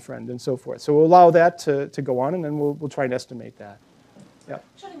 1 green friend and so forth. So we'll allow that to go on, and then we'll try and estimate that. Yeah.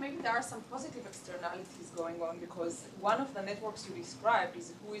 Actually, maybe there are some positive externalities going on, because one of the networks you described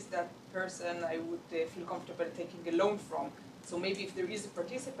is who is that person I would feel comfortable taking a loan from. So maybe if there is a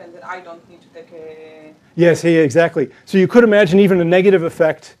participant, then I don't need to take a... Yes, yeah, exactly. So you could imagine even a negative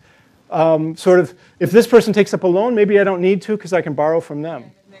effect. If this person takes up a loan, maybe I don't need to because I can borrow from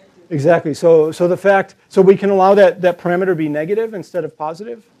them. Yeah, exactly. So we can allow that parameter be negative instead of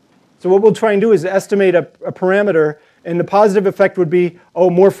positive. So what we'll try and do is estimate a parameter, and the positive effect would be, oh,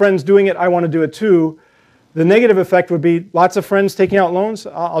 more friends doing it, I want to do it too. The negative effect would be lots of friends taking out loans,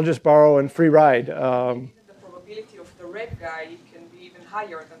 I'll just borrow and free ride. The probability of the red guy can be even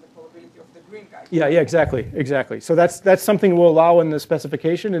higher than the probability of the green guy. Yeah, exactly. So that's something we'll allow in the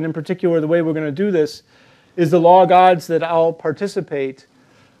specification, and in particular, the way we're going to do this is the log odds that I'll participate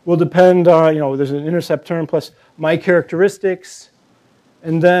will depend on, there's an intercept term plus my characteristics,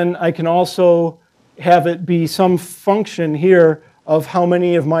 and then I can also have it be some function here of how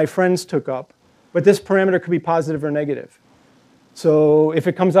many of my friends took up. But this parameter could be positive or negative. So if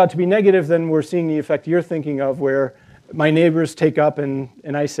it comes out to be negative, then we're seeing the effect you're thinking of, where my neighbors take up and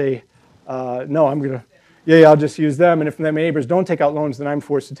I say, no, I'm going to, I'll just use them. And if my neighbors don't take out loans, then I'm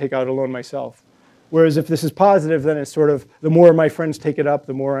forced to take out a loan myself. Whereas if this is positive, then it's sort of, the more my friends take it up,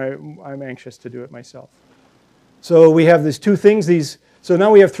 the more I'm anxious to do it myself. So we have these 2 things. So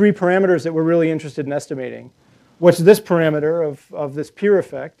now we have 3 parameters that we're really interested in estimating. What's this parameter of this peer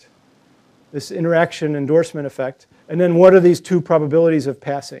effect, this interaction endorsement effect, and then what are these 2 probabilities of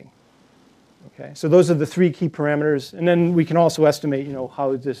passing? Okay, so those are the 3 key parameters, and then we can also estimate,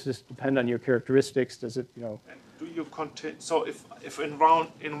 how does this depend on your characteristics? Does it, And do you continue? So if in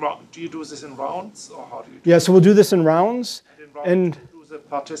round, do you do this in rounds, or how do you? Yeah, so we'll do this in rounds, and do the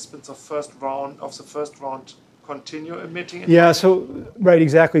participants of the first round continue emitting? Yeah, so right,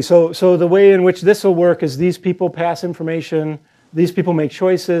 exactly. So the way in which this will work is these people pass information, these people make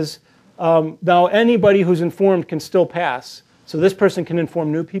choices. Now anybody who's informed can still pass. So this person can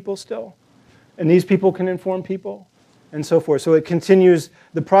inform new people still, and these people can inform people, and so forth. So it continues,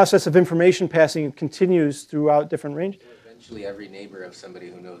 the process of information passing continues throughout different ranges. Eventually every neighbor of somebody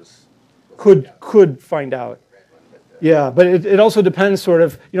who knows could find out. Yeah, but it also depends sort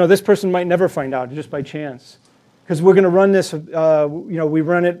of, this person might never find out just by chance. Because we're going to run this, we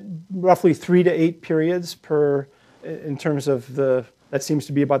run it roughly 3 to 8 periods in terms of that seems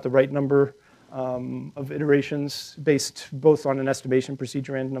to be about the right number of iterations based both on an estimation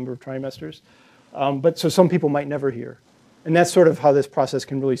procedure and number of trimesters. But so some people might never hear. And that's sort of how this process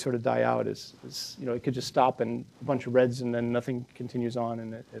can really sort of die out is it could just stop and a bunch of reds and then nothing continues on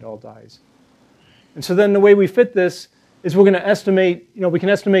and it all dies. And so then the way we fit this is we're going to estimate, we can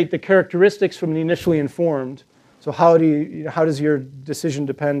estimate the characteristics from the initially informed. So how does your decision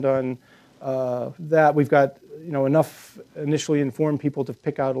depend on that? We've got enough initially informed people to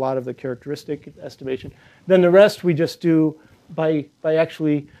pick out a lot of the characteristic estimation. Then the rest we just do by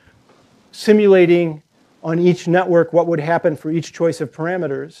actually simulating on each network what would happen for each choice of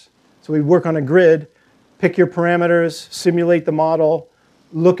parameters. So we work on a grid, pick your parameters, simulate the model,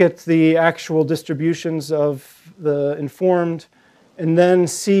 look at the actual distributions of the informed, and then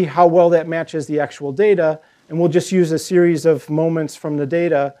see how well that matches the actual data. And we'll just use a series of moments from the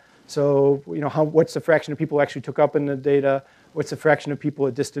data. So what's the fraction of people who actually took up in the data? What's the fraction of people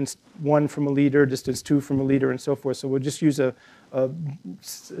at distance 1 from a leader, distance 2 from a leader, and so forth. So we'll just use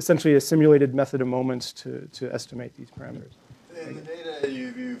essentially a simulated method of moments to estimate these parameters. In the data,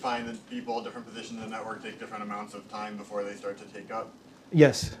 you find that people at different positions in the network take different amounts of time before they start to take up?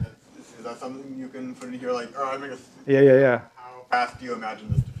 Yes. Is that something you can put in here? Like, or I mean, Yeah. How fast do you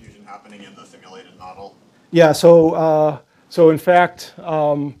imagine this diffusion happening in the simulated model? Yeah, so in fact,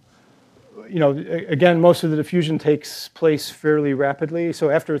 again, most of the diffusion takes place fairly rapidly. So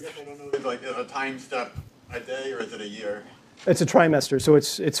after Is it a time step a day or is it a year? It's a trimester, so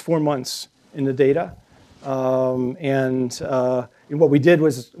it's 4 months in the data. And what we did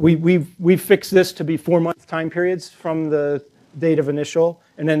was we fixed this to be 4-month time periods from the date of initial,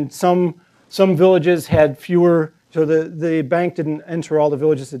 and then some villages had fewer. So the bank didn't enter all the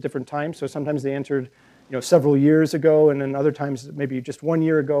villages at different times. So sometimes they entered several years ago, and then other times maybe just 1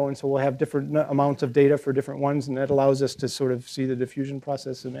 year ago, and so we'll have different amounts of data for different ones, and that allows us to sort of see the diffusion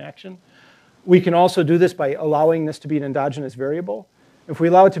process in action. We can also do this by allowing this to be an endogenous variable. If we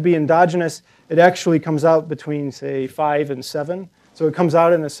allow it to be endogenous, it actually comes out between, say, 5 and 7. So it comes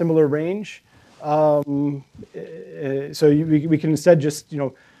out in a similar range. So we can instead just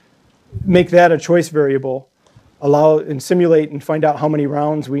make that a choice variable, allow and simulate and find out how many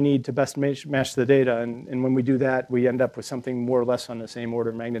rounds we need to best match the data. And when we do that, we end up with something more or less on the same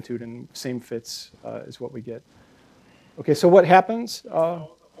order of magnitude, and same fits is what we get. Okay, so what happens?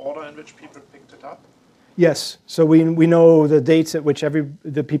 Order in which people picked it up? Yes, so we know the dates at which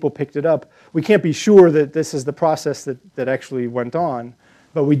the people picked it up. We can't be sure that this is the process that actually went on,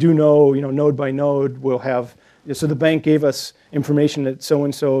 but we do know, node by node, we'll have. So the bank gave us information that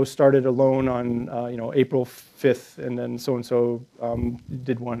so-and-so started a loan on, April 5th, and then so-and-so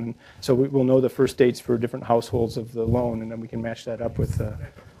did one. So we'll know the first dates for different households of the loan, and then we can match that up with.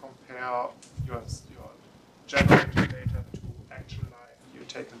 Compare your generated data to actual life. You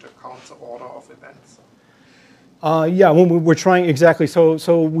take into account the order of events. Yeah, when we're trying, exactly.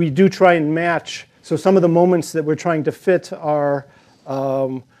 So we do try and match. So some of the moments that we're trying to fit are,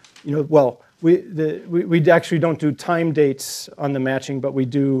 we actually don't do time dates on the matching, but we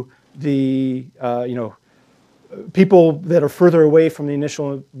do the, people that are further away from the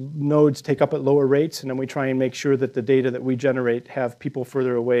initial nodes take up at lower rates, and then we try and make sure that the data that we generate have people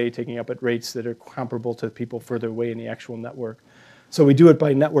further away taking up at rates that are comparable to people further away in the actual network. So we do it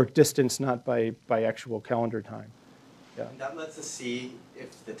by network distance, not by actual calendar time. Yeah. And that lets us see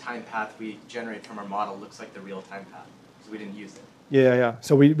if the time path we generate from our model looks like the real time path, because we didn't use it. Yeah.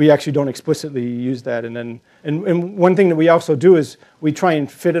 So we actually don't explicitly use that. And one thing that we also do is we try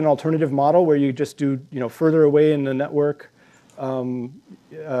and fit an alternative model where you just do, further away in the network,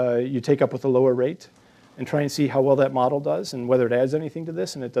 you take up with a lower rate, and try and see how well that model does and whether it adds anything to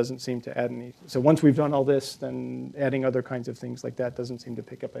this, and it doesn't seem to add any. So once we've done all this, then adding other kinds of things like that doesn't seem to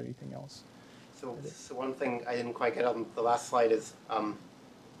pick up anything else. So one thing I didn't quite get on the last slide is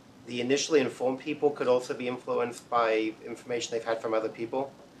the initially informed people could also be influenced by information they've had from other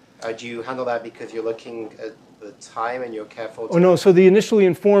people. Do you handle that because you're looking at the time and you're careful? Oh no, so the initially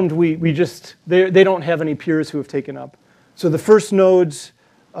informed, they don't have any peers who have taken up. So the first nodes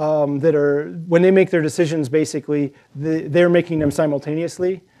that are, when they make their decisions, basically, they're making them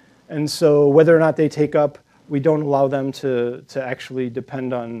simultaneously. And so whether or not they take up, we don't allow them to actually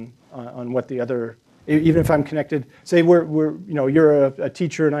depend on what the other, even if I'm connected, say you're a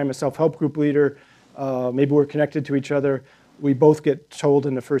teacher and I'm a self-help group leader, maybe we're connected to each other, we both get told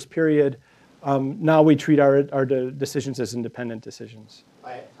in the first period, now we treat our decisions as independent decisions.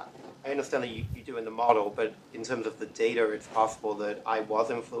 I understand that you do in the model, but in terms of the data, it's possible that I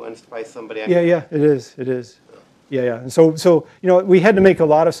was influenced by somebody. Yeah, it is. Yeah. And so we had to make a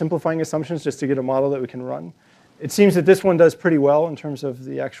lot of simplifying assumptions just to get a model that we can run. It seems that this one does pretty well in terms of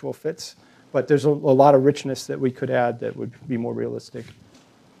the actual fits, but there's a lot of richness that we could add that would be more realistic.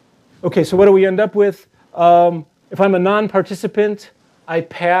 Okay, so what do we end up with? If I'm a non-participant, I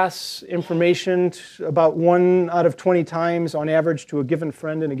pass information about 1 out of 20 times on average to a given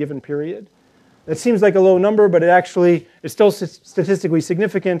friend in a given period. That seems like a low number, but it's still statistically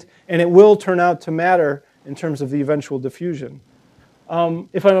significant, and it will turn out to matter in terms of the eventual diffusion.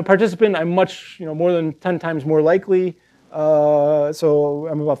 If I'm a participant, I'm much, more than 10 times more likely So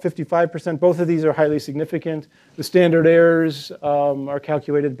I'm about 55%. Both of these are highly significant. The standard errors are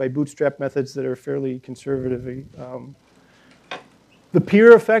calculated by bootstrap methods that are fairly conservative. The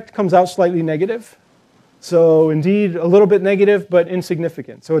peer effect comes out slightly negative. So indeed, a little bit negative, but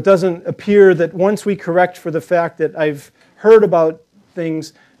insignificant. So it doesn't appear that once we correct for the fact that I've heard about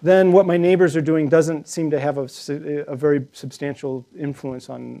things, then what my neighbors are doing doesn't seem to have a very substantial influence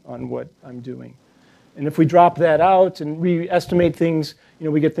on what I'm doing. And if we drop that out and re-estimate things,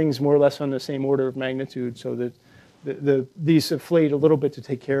 we get things more or less on the same order of magnitude, so that these inflate a little bit to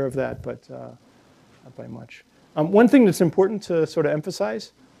take care of that, but not by much. One thing that's important to sort of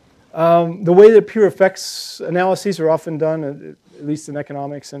emphasize, the way that pure effects analyses are often done, at least in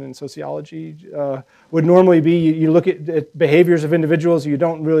economics and in sociology, would normally be you look at behaviors of individuals, you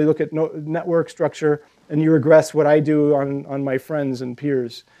don't really look at network structure, and you regress what I do on my friends and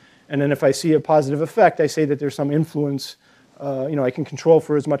peers. And then if I see a positive effect, I say that there's some influence, I can control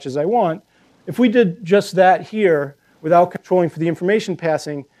for as much as I want. If we did just that here, without controlling for the information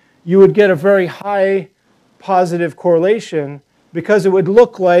passing, you would get a very high positive correlation, because it would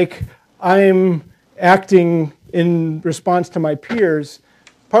look like I'm acting in response to my peers,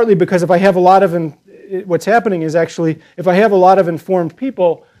 partly because if I have a lot of, what's happening is actually, if I have a lot of informed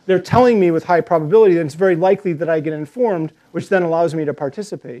people, they're telling me with high probability that it's very likely that I get informed, which then allows me to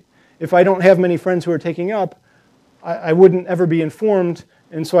participate. If I don't have many friends who are taking up, I wouldn't ever be informed,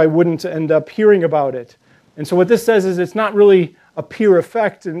 and so I wouldn't end up hearing about it. And so what this says is it's not really a peer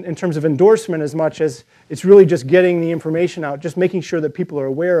effect in terms of endorsement as much as it's really just getting the information out, just making sure that people are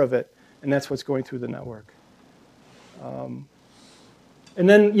aware of it, and that's what's going through the network. And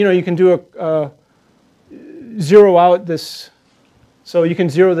then you can do zero out this, so you can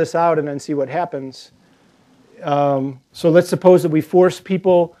zero this out and then see what happens. So let's suppose that we force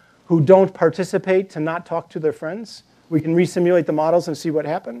people who don't participate to not talk to their friends. We can resimulate the models and see what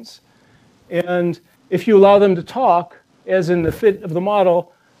happens. And if you allow them to talk, as in the fit of the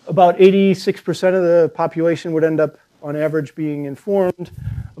model, about 86% of the population would end up, on average, being informed.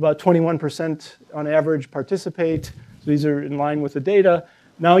 About 21% on average participate. So these are in line with the data.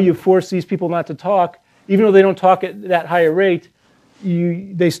 Now you force these people not to talk. Even though they don't talk at that high a rate,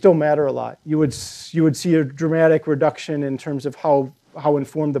 they still matter a lot. You would see a dramatic reduction in terms of how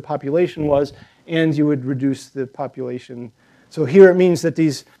informed the population was, and you would reduce the population. So here it means that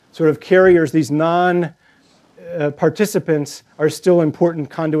these sort of carriers, these non-participants, are still important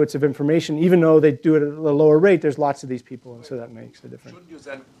conduits of information. Even though they do it at a lower rate, there's lots of these people, and so that makes a difference. Shouldn't you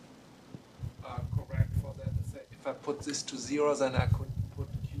then correct for that? If I put this to 0, then I could put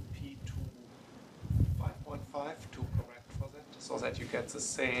QP to 5.5 to correct for that, so that you get the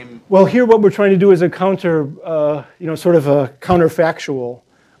same. Well, here what we're trying to do is a counter, sort of a counterfactual,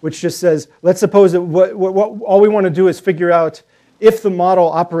 which just says, let's suppose that what all we want to do is figure out if the model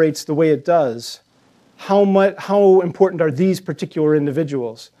operates the way it does, how important are these particular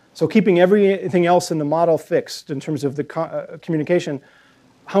individuals? So keeping everything else in the model fixed in terms of the communication,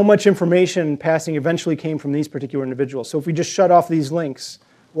 how much information passing eventually came from these particular individuals? So if we just shut off these links,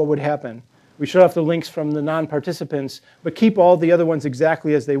 what would happen? We shut off the links from the non-participants, but keep all the other ones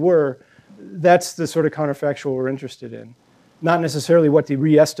exactly as they were. That's the sort of counterfactual we're interested in. Not necessarily what the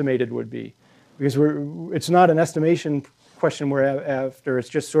re-estimated would be, because it's not an estimation question we're after. It's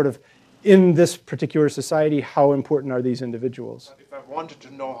just sort of, in this particular society, how important are these individuals? But if I wanted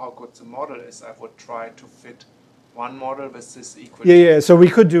to know how good the model is, I would try to fit one model with this equal. Yeah. So we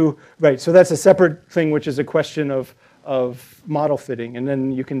could do, right. So that's a separate thing, which is a question of model fitting. And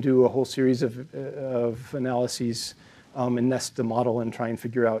then you can do a whole series of analyses and nest the model and try and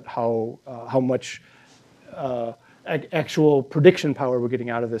figure out how much actual prediction power we're getting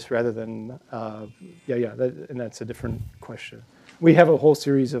out of this rather than, and that's a different question. We have a whole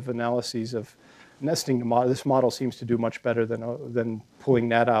series of analyses of nesting the model. This model seems to do much better than pulling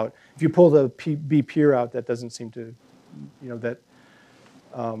that out. If you pull the B peer out, that doesn't seem to,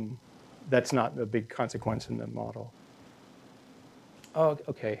 that's not a big consequence in the model. Oh,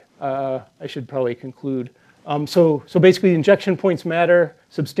 okay, I should probably conclude. So basically, injection points matter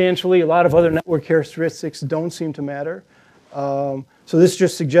substantially. A lot of other network characteristics don't seem to matter. So this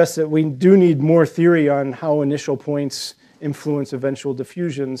just suggests that we do need more theory on how initial points influence eventual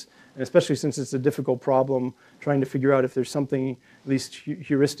diffusions, and especially since it's a difficult problem, trying to figure out if there's something, at least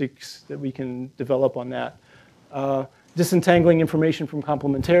heuristics, that we can develop on that. Disentangling information from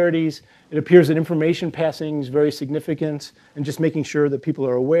complementarities. It appears that information passing is very significant, and just making sure that people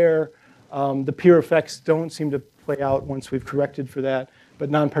are aware. The peer effects don't seem to play out once we've corrected for that, but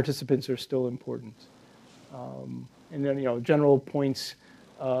non-participants are still important. And then, general points,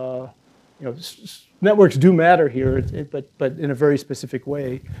 networks do matter here, but in a very specific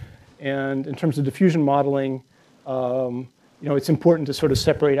way. And in terms of diffusion modeling, it's important to sort of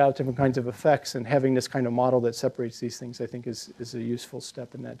separate out different kinds of effects, and having this kind of model that separates these things, I think, is a useful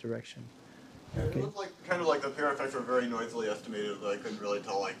step in that direction. Okay. It looked like kind of like the pair effects were very noisily estimated. I couldn't really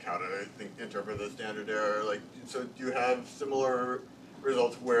tell how to interpret the standard error. So do you have similar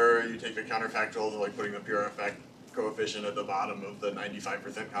results where you take the counterfactuals of putting the pure effect coefficient at the bottom of the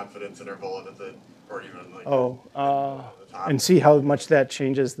 95% confidence interval and at the, or even at the top, and see how much that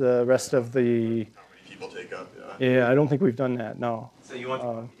changes the rest of the. How many people take up? Yeah, I don't think we've done that. No. So you want the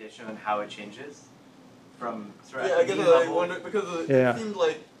computation on how it changes from sort of I guess I wonder because it seemed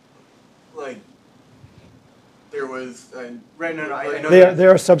like there was right. No, I know they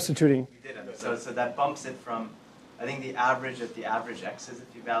are substituting. So that bumps it from, I think the average of the average x's,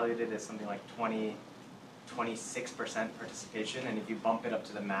 if you valued it, is something like 26% participation, and if you bump it up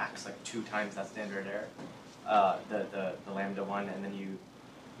to the max, like 2 times that standard error, the lambda one, and then you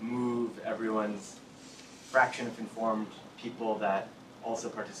move everyone's fraction of informed people that also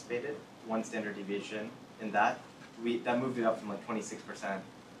participated, 1 standard deviation in that, that moved it up from like 26%,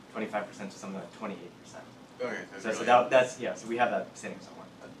 25% to something like 28%. Okay. So we have that sitting somewhere,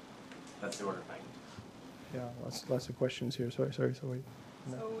 but that's the order of magnitude. Yeah, lots of questions here. Sorry. So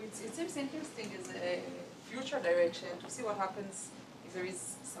it seems interesting as a future direction to see what happens if there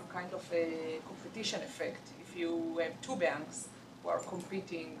is some kind of a competition effect. If you have 2 banks who are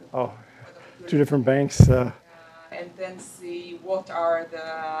competing. Oh, 2 different banks. And then see what are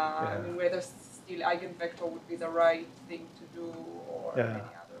the, whether still eigenvector would be the right thing to do or any other.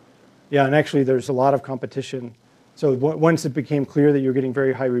 Yeah, and actually there's a lot of competition. So once it became clear that you're getting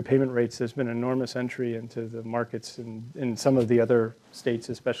very high repayment rates, there's been enormous entry into the markets in some of the other states,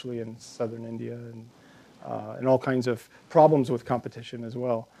 especially in southern India, and all kinds of problems with competition as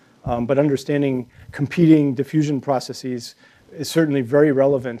well. But understanding competing diffusion processes is certainly very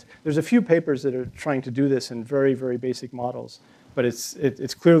relevant. There's a few papers that are trying to do this in very, very basic models, but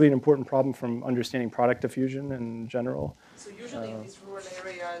it's clearly an important problem from understanding product diffusion in general. So usually in these rural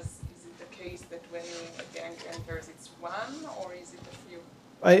areas, is it the case that when a bank enters, it's 1, or is it a few?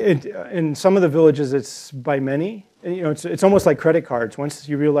 In some of the villages, it's by many. It's almost like credit cards. Once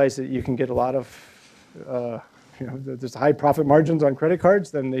you realize that you can get a lot of there's high profit margins on credit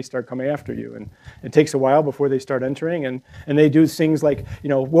cards, then they start coming after you. And it takes a while before they start entering. And they do things like,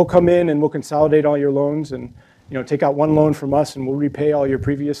 we'll come in and we'll consolidate all your loans and, take out 1 loan from us and we'll repay all your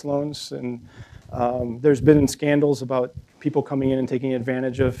previous loans. And there's been scandals about people coming in and taking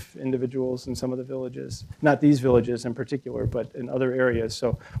advantage of individuals in some of the villages. Not these villages in particular, but in other areas.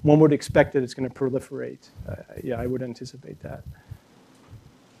 So one would expect that it's going to proliferate. I would anticipate that.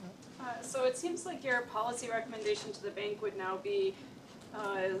 So it seems like your policy recommendation to the bank would now be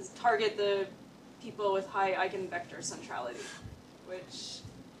target the people with high eigenvector centrality, which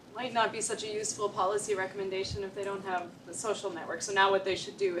might not be such a useful policy recommendation if they don't have the social network. So now what they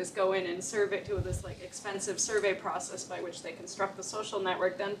should do is go in and do this expensive survey process by which they construct the social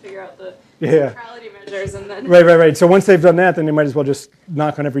network, then figure out the centrality measures, and then right. So once they've done that, then they might as well just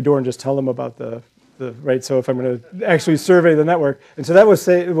knock on every door and just tell them about right. So if I'm going to actually survey the network, and so that was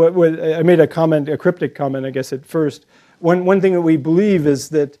I made a cryptic comment, I guess, at first. One thing that we believe is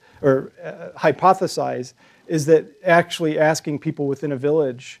that, or hypothesize, is that actually asking people within a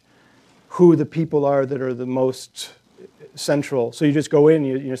village who the people are that are the most central. So you just go in,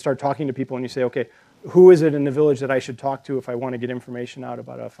 you start talking to people, and you say, okay, who is it in the village that I should talk to if I want to get information out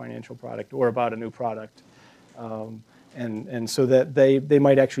about a financial product or about a new product? And so that they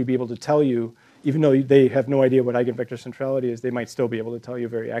might actually be able to tell you, even though they have no idea what eigenvector centrality is, they might still be able to tell you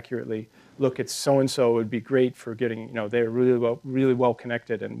very accurately, look, it's so-and-so would be great for getting, they're really well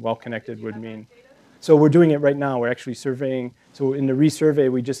connected, and well connected would mean. So we're doing it right now. We're actually surveying. So in the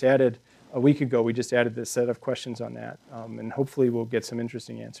resurvey we just added, a week ago, we just added this set of questions on that. And hopefully we'll get some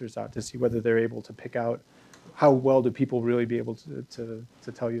interesting answers out to see whether they're able to pick out how well do people really be able to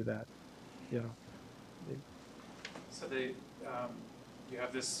tell you that. So you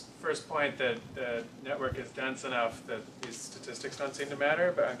have this first point that the network is dense enough that these statistics don't seem to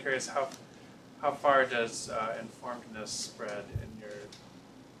matter, but I'm curious how far does informedness spread in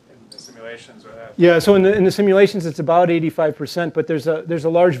the simulations? Yeah, so in the simulations it's about 85%, but there's a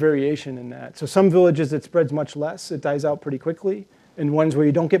large variation in that. So some villages it spreads much less, it dies out pretty quickly, and ones where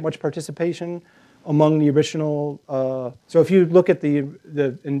you don't get much participation among the original. So if you look at the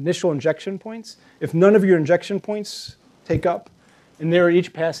initial injection points, if none of your injection points take up, and they're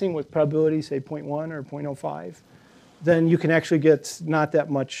each passing with probability, say 0.1 or 0.05, then you can actually get not that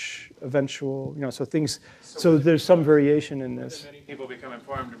much eventual, so things, so there's some variation in this. Many people become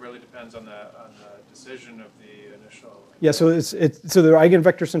informed, it really depends on the decision of the initial. Yeah, so so their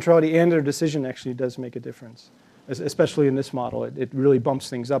eigenvector centrality and their decision actually does make a difference, especially in this model. It really bumps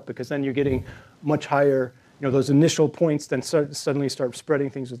things up because then you're getting much higher, those initial points then suddenly start spreading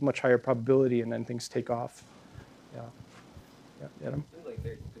things with much higher probability, and then things take off. Yeah, Adam? Like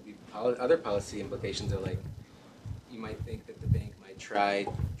there could be other policy implications of, like, you might think that the bank might try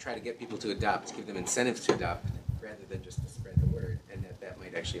to get people to adopt, give them incentives to adopt, rather than just to spread the word, and that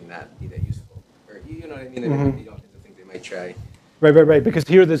might actually not be that useful. Or you know what I mean? There might be all kinds of things they might try. Right. Because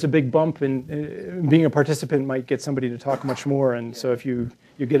here there's a big bump, and being a participant might get somebody to talk much more. And so if you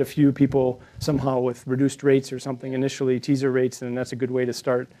get a few people somehow with reduced rates or something initially, teaser rates, then that's a good way to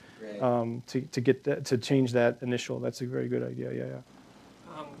start to get that, to change that initial. That's a very good idea.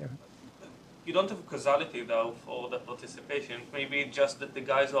 Yeah. You don't have causality though for the participation. Maybe just that the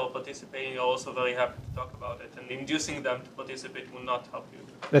guys who are participating are also very happy to talk about it, and inducing them to participate will not help you.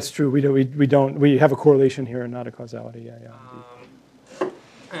 That's true. We have a correlation here and not a causality.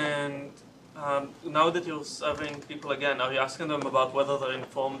 And now that you're serving people again, are you asking them about whether they're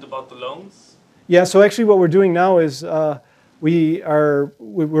informed about the loans? Yeah. So actually, what we're doing now is we're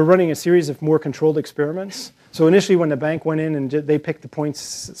running a series of more controlled experiments. So initially, when the bank went in and they picked the points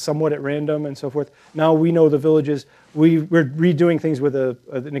somewhat at random and so forth, now we know the villages. We're redoing things with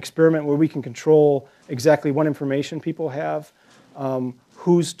an experiment where we can control exactly what information people have,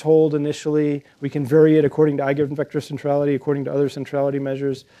 who's told initially. We can vary it according to eigenvector centrality, according to other centrality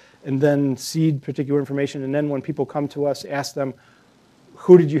measures, and then seed particular information. And then when people come to us, ask them,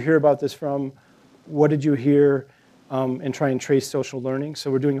 who did you hear about this from? What did you hear? And try and trace social learning. So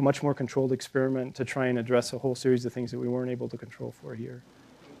we're doing a much more controlled experiment to try and address a whole series of things that we weren't able to control for here.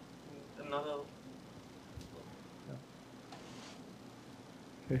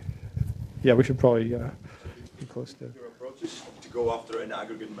 Okay. Yeah, we should probably be close to. Your approach is to go after an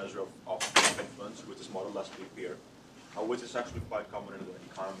aggregate measure of influence, which is modeled less peer, which is actually quite common in the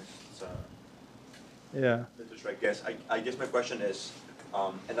economists' literature, I guess. I guess my question is,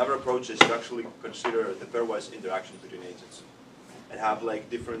 another approach is to actually consider the pairwise interaction between agents and have like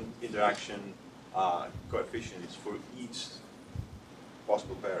different interaction coefficients for each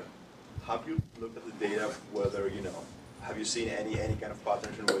possible pair. Have you looked at the data whether, have you seen any kind of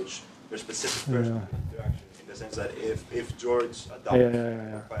patterns in which there's specific pairs of interaction, in the sense that if George adopts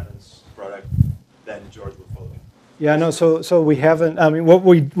a finance product, then George will follow it? Yeah, no, so we haven't, what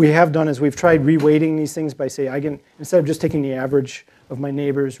we have done is we've tried reweighting these things by, say, instead of just taking the average of my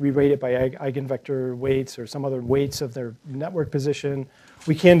neighbors, reweight it by eigenvector weights or some other weights of their network position.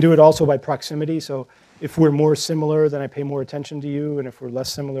 We can do it also by proximity. So if we're more similar, then I pay more attention to you, and if we're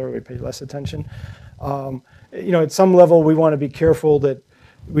less similar, we pay less attention. At some level, we want to be careful that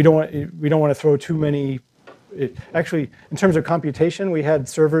we don't want to throw too many. Actually, in terms of computation, we had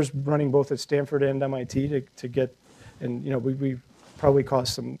servers running both at Stanford and MIT to get, and we probably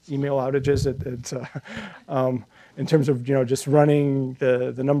caused some email outages in terms of just running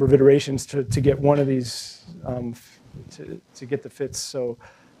the number of iterations to get one of these to get the fits. So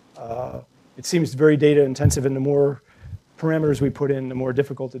it seems very data intensive, and the more parameters we put in, the more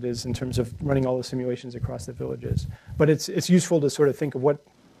difficult it is in terms of running all the simulations across the villages. But it's useful to sort of think of what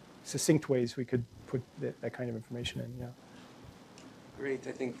succinct ways we could put that kind of information in. Yeah. Great.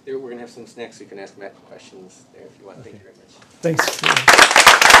 I think we're going to have some snacks. So you can ask Matt questions there if you want. Okay. Thank you very much.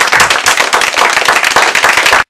 Thanks.